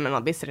 a.m. and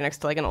I'll be sitting next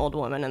to like an old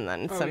woman and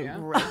then some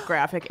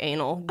graphic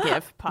anal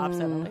GIF pops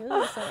up. I'm like,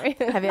 oh, sorry.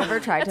 Have you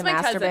ever tried to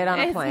masturbate on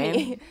a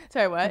plane?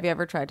 Sorry, what? Have you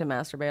ever tried to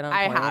masturbate on a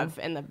I plane? have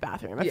in the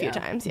bathroom a few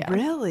times, yeah.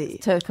 Really?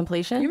 To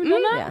completion? You've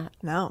done that? Yeah.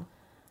 No.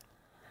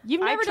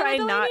 You've I never try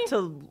done it, not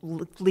Delaney?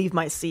 to leave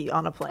my seat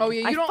on a plane. Oh,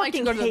 yeah, you I don't like to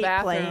fucking go to the hate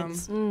bathroom.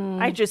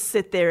 planes. I just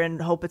sit there and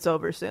hope it's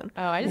over soon.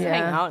 Oh, I just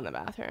hang out in the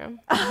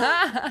bathroom.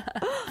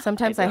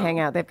 Sometimes I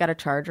hang out. They've got a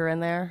charger in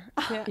there.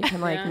 You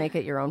can like make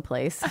it your own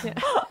place.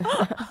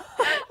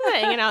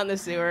 Hanging out in the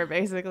sewer,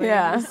 basically.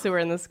 Yeah. The sewer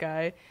in the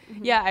sky.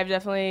 Yeah, I've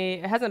definitely,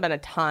 it hasn't been a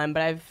ton,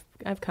 but I've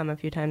come a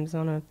few times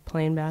on a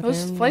plane bathroom.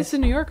 Those flights to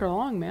New York are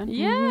long, man.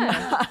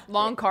 Yeah.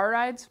 Long car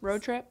rides,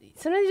 road trip.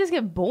 Sometimes you just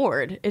get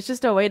bored. It's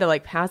just a way to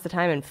like pass the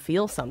time and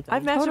feel something.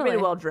 I've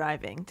masturbated while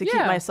driving to keep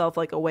myself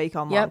like awake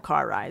on long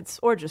car rides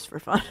or just for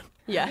fun.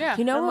 Yeah.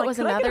 You know I'm what like, was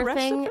could I get another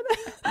arrested thing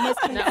for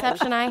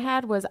misconception I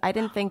had was I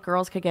didn't think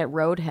girls could get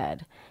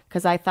roadhead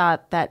because I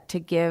thought that to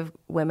give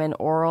women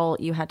oral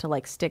you had to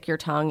like stick your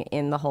tongue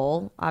in the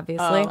hole,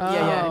 obviously.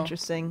 Yeah,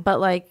 interesting. But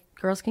like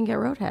girls can get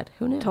roadhead.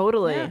 Who knew?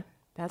 Totally. Yeah.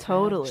 That's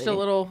Totally. It's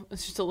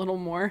just a little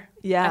more.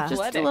 Yeah.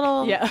 Just a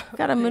little. Yeah.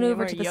 Got to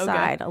maneuver to the yoga.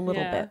 side a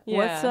little bit.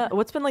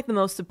 What's been like the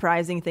most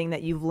surprising thing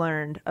that you've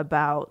learned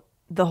about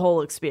the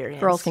whole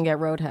experience? Girls can get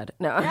roadhead.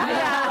 No.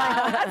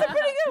 That's a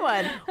pretty good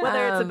one.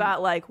 Whether it's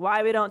about like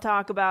why we don't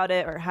talk about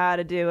it or how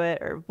to do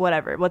it or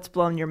whatever. What's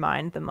blown your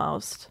mind the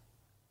most?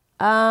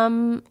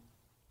 I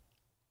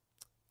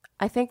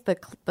think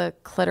the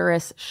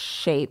clitoris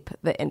shape,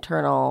 the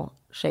internal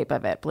shape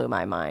of it blew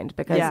my mind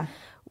because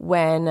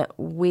when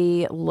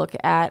we look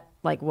at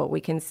like what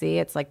we can see,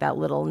 it's like that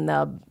little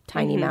nub,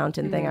 tiny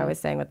mountain thing I was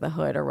saying with the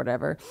hood or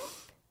whatever.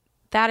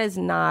 That is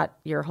not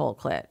your whole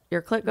clit.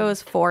 Your clit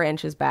goes 4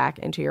 inches back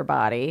into your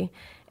body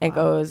and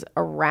goes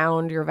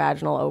around your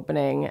vaginal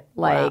opening.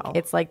 Like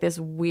it's like this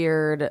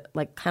weird,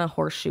 like kind of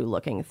horseshoe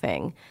looking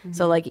thing.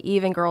 So like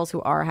even girls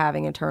who are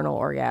having internal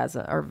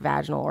orgasm or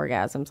vaginal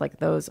orgasms, like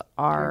those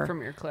are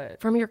From your clit.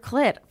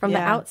 From the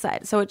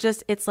outside. So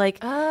it's like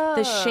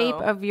the shape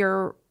of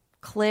your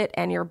clit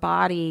and your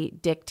body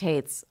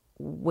dictates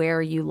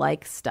where you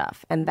like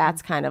stuff. And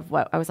that's kind of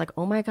what I was like,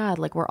 oh my God,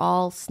 like we're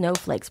all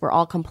snowflakes. We're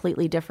all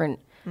completely different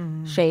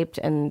shaped.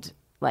 And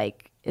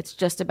like, it's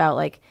just about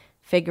like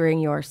figuring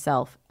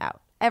yourself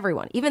out.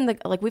 everyone, even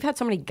we've had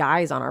so many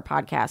guys on our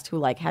podcast who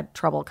like had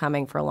trouble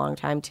coming for a long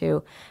time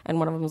too. And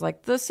one of them was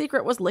like, the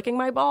secret was licking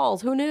my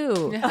balls. Who knew?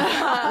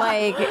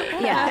 Like,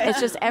 yeah, it's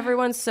just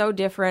everyone's so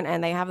different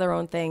and they have their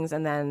own things.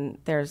 And then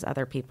there's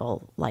other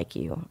people like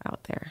you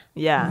out there.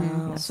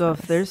 Yeah. So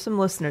if there's some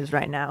listeners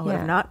right now who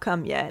have not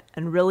come yet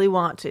and really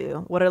want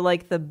to, what are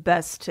like the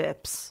best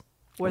tips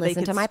where Listen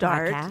they could to my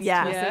start? podcast.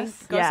 Yeah.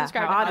 Yes. Go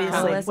subscribe to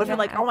obviously. Listen What if you're to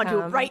like, I want to do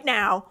it Outcome. right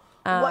now?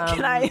 What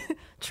can I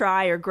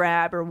try or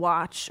grab or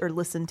watch or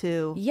listen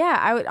to? Yeah,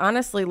 I would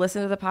honestly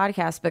listen to the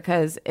podcast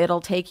because it'll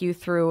take you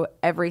through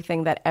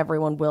everything that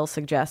everyone will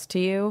suggest to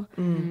you.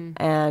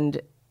 And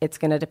it's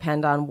going to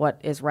depend on what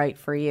is right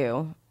for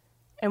you.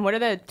 And what are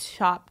the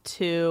top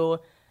 2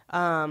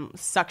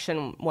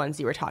 suction ones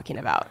you were talking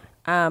about?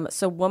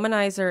 So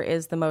Womanizer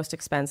is the most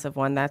expensive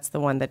one. That's the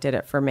one that did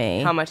it for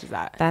me. How much is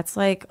that? That's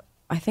like,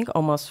 I think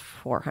almost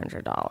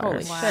 $400. Holy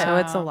shit. So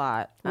it's a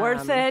lot.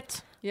 Worth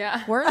it.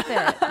 Yeah. Worth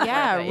it.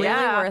 Yeah, really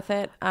Yeah. worth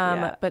it.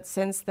 Yeah. But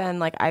since then,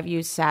 like I've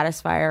used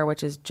Satisfyer,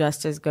 which is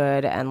just as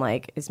good and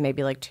like is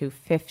maybe like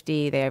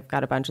 $250. They've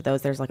got a bunch of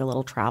those. There's like a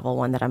little travel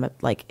one that I'm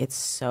like, it's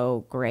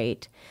so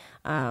great.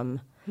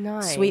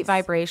 Nice. Sweet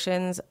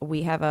Vibrations.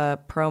 We have a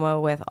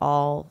promo with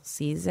all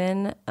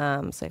season.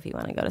 So if you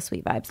want to go to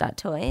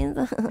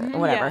sweetvibes.toys,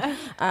 whatever.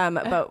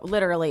 But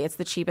literally, it's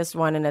the cheapest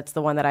one, and it's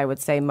the one that I would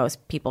say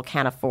most people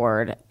can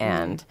afford.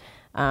 And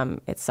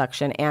it's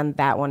suction, and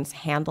that one's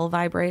handle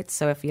vibrates.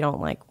 So if you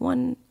don't like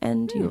one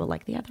end, you will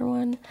like the other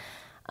one.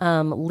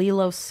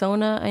 Lilo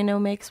Sona, I know,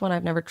 makes one.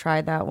 I've never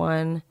tried that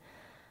one.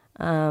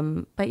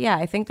 But yeah,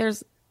 I think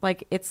there's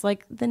like, it's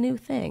like the new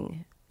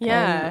thing.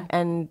 Yeah.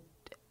 And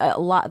a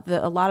lot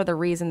of the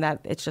reason that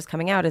it's just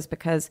coming out is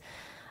because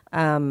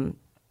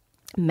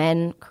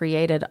men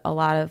created a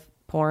lot of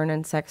porn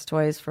and sex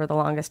toys for the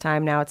longest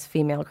time. Now it's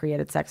female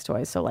created sex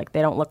toys. So like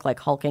they don't look like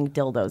hulking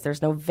dildos.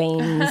 There's no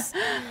veins.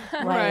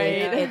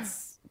 Right.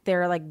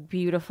 They're like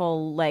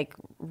beautiful like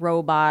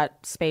robot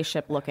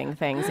spaceship looking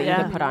things that you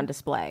can put on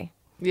display.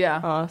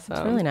 Yeah. Awesome.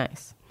 It's really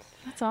nice.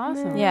 That's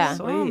awesome. Yeah.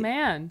 Oh,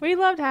 man. We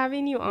loved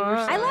having you on.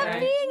 I loved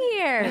being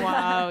here.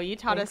 Wow, you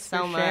taught us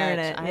so much. sharing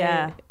it.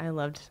 Yeah. I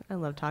loved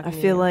talking I to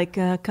you. feel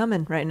like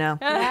coming right now.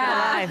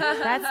 Yeah.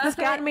 That's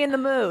gotten me in the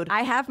mood.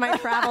 I have my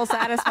travel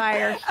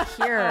satisfier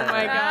here. Oh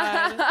my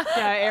god.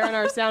 Yeah, Aaron,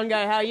 our sound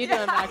guy, how you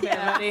doing back there,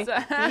 buddy? You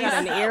got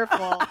an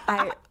earful.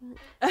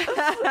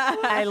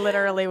 I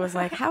literally was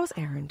like, how's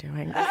Aaron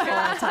doing this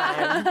whole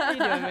time? How you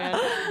doing,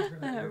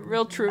 man?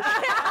 Real true.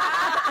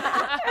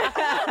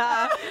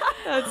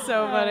 That's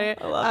so funny.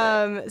 I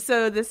love it.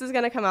 So this is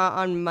going to come out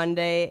on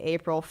Monday,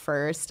 April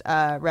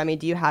 1st. Remy,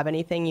 do you have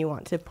anything you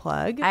want to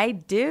plug? I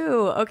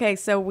do. Okay,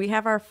 so we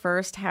have our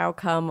first How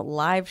Come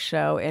live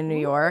show in New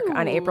York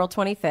on April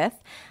 25th.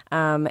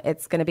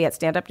 It's going to be at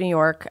Stand Up New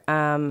York.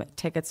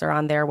 Tickets are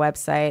on their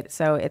website.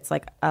 So it's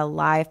like a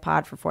live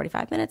pod for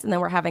 45 minutes. And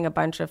then we're having a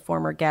bunch of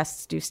former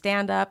guests do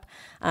stand up.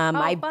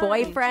 My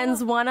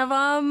boyfriend's one of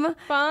them.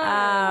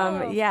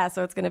 Fun. Yeah,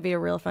 so it's going to be a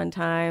real fun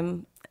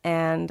time.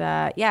 And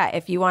yeah,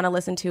 if you want to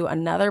listen to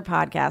another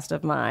podcast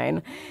of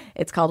mine,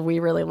 it's called We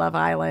Really Love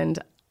Island.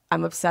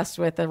 I'm obsessed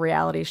with a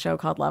reality show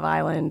called Love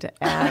Island,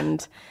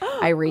 and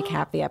I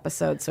recap the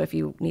episode. So if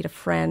you need a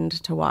friend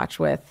to watch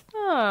with,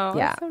 Oh,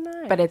 yeah, that's so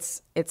nice. but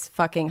it's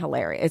fucking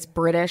hilarious. It's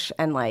British,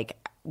 and like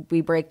we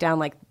break down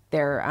like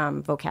their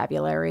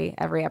vocabulary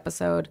every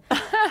episode.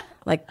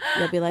 Like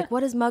you'll be like,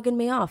 "What is mugging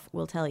me off?"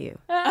 We'll tell you.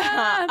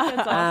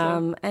 That's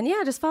awesome. And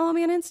yeah, just follow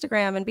me on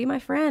Instagram and be my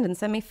friend and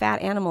send me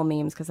fat animal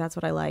memes because that's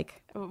what I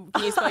like. Can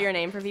you spell your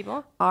name for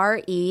people?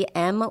 REMYKASS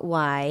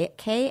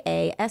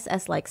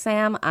like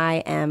Sam,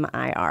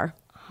 IMIR.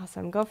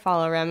 Awesome. Go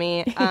follow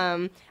Remy.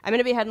 I'm going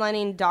to be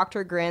headlining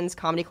Dr. Grin's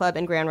Comedy Club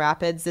in Grand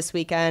Rapids this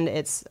weekend.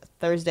 It's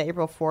Thursday,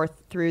 April 4th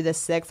through the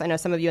 6th. I know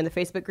some of you in the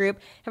Facebook group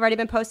have already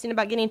been posting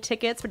about getting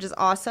tickets, which is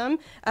awesome.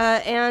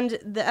 And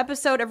the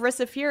episode of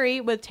Risks of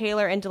Fury with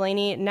Taylor and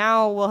Delaney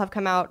now will have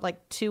come out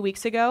like 2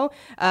 weeks ago.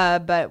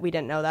 But we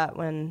didn't know that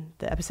when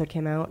the episode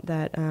came out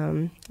that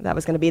that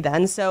was going to be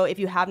then. So if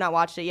you have not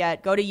watched it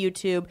yet, go to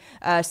YouTube,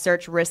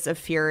 search Risks of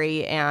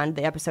Fury, and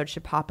the episode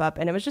should pop up.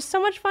 And it was just so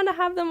much fun to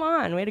have them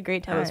on. We had a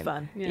great time. That was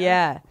fun.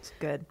 Yeah. It's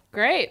good.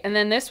 Great. And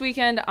then this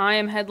weekend, I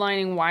am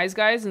headlining Wise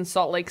Guys in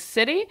Salt Lake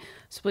City.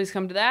 So please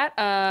come to that.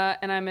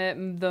 And I'm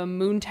at the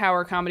Moon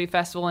Tower Comedy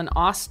Festival in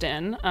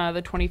Austin,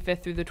 the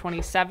 25th through the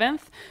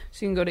 27th.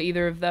 So you can go to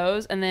either of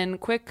those. And then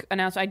quick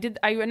announcement.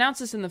 I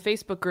announced this in the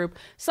Facebook group.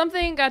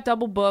 Something got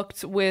double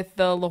booked with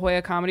the La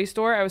Jolla Comedy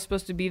Store. I was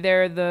supposed to be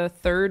there the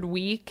third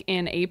week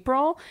in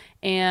April.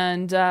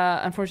 And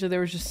unfortunately,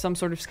 there was just some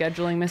sort of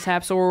scheduling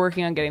mishap. So we're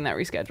working on getting that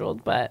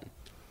rescheduled. But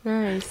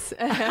nice.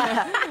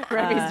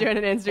 Remy's doing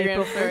an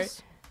Instagram story.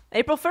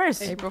 April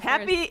 1st. April 1st.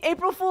 Happy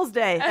April Fool's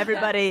Day,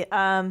 everybody.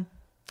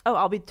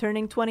 I'll be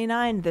turning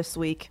 29 this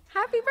week.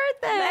 Happy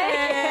birthday!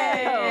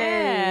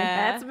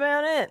 That's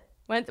about it.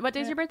 What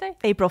day's your birthday?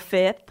 April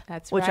 5th.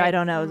 That's which right. I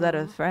don't know. Is that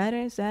a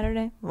Friday,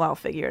 Saturday? Well, I'll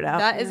figure it out.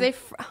 That is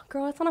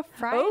girl, it's on a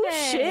Friday. Oh,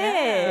 shit.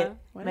 Yeah.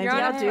 Maybe You're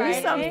on I'll a do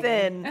Friday.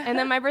 something. And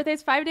then my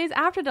birthday's 5 days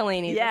after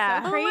Delaney's.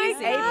 Yeah. That's so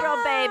crazy. April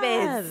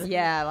babies.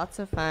 Yeah, lots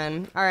of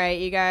fun. All right,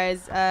 you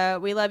guys,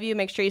 we love you.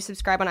 Make sure you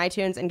subscribe on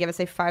iTunes and give us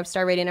a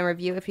 5-star rating and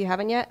review if you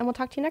haven't yet. And we'll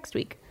talk to you next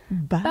week.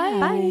 Bye.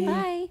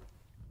 Bye.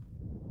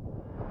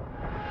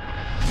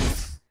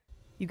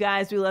 You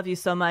guys, we love you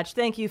so much.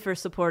 Thank you for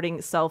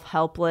supporting Self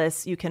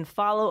Helpless. You can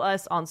follow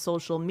us on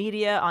social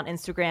media on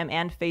Instagram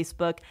and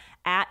Facebook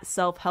at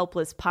Self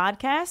Helpless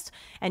Podcast.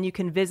 And you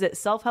can visit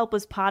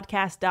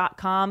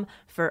selfhelplesspodcast.com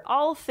for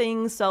all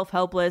things Self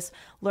Helpless.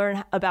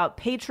 Learn about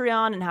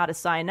Patreon and how to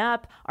sign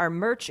up. Our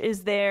merch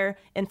is there,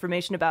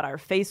 information about our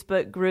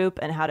Facebook group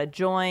and how to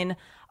join.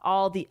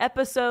 All the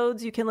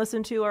episodes you can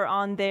listen to are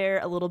on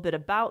there, a little bit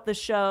about the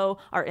show.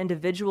 Our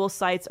individual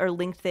sites are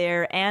linked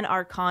there, and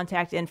our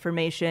contact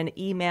information,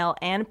 email,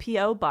 and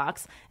P.O.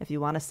 box if you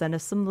want to send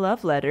us some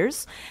love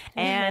letters.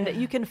 And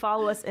you can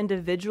follow us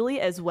individually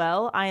as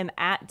well. I am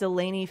at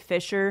Delaney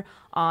Fisher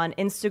on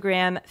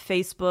Instagram,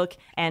 Facebook,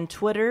 and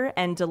Twitter,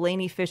 and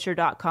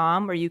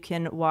DelaneyFisher.com, where you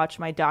can watch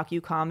my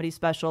docu-comedy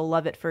special,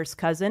 Love at First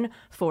Cousin,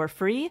 for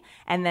free.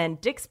 And then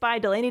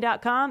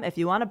DicksByDelaney.com if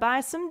you want to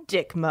buy some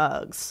dick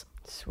mugs.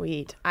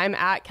 Sweet. I'm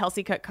at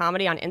Kelsey Cook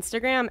Comedy on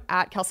Instagram,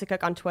 at Kelsey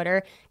Cook on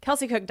Twitter,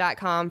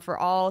 kelseycook.com for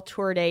all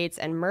tour dates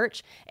and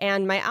merch.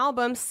 And my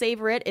album,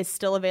 Savor It, is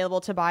still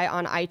available to buy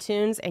on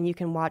iTunes. And you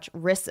can watch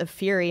Wrists of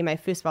Fury, my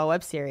foosball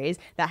web series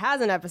that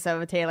has an episode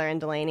with Taylor and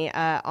Delaney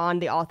on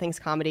the All Things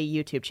Comedy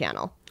YouTube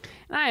channel.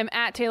 And I am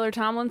at Taylor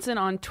Tomlinson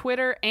on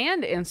Twitter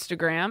and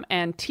Instagram,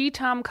 and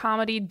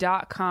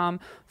ttomcomedy.com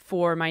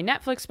for my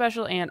Netflix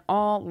special and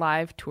all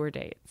live tour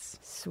dates.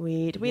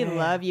 Sweet. We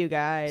love you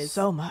guys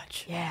So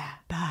much. Yeah.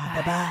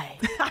 Bye.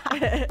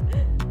 Bye.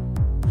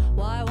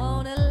 Why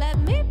won't it let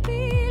me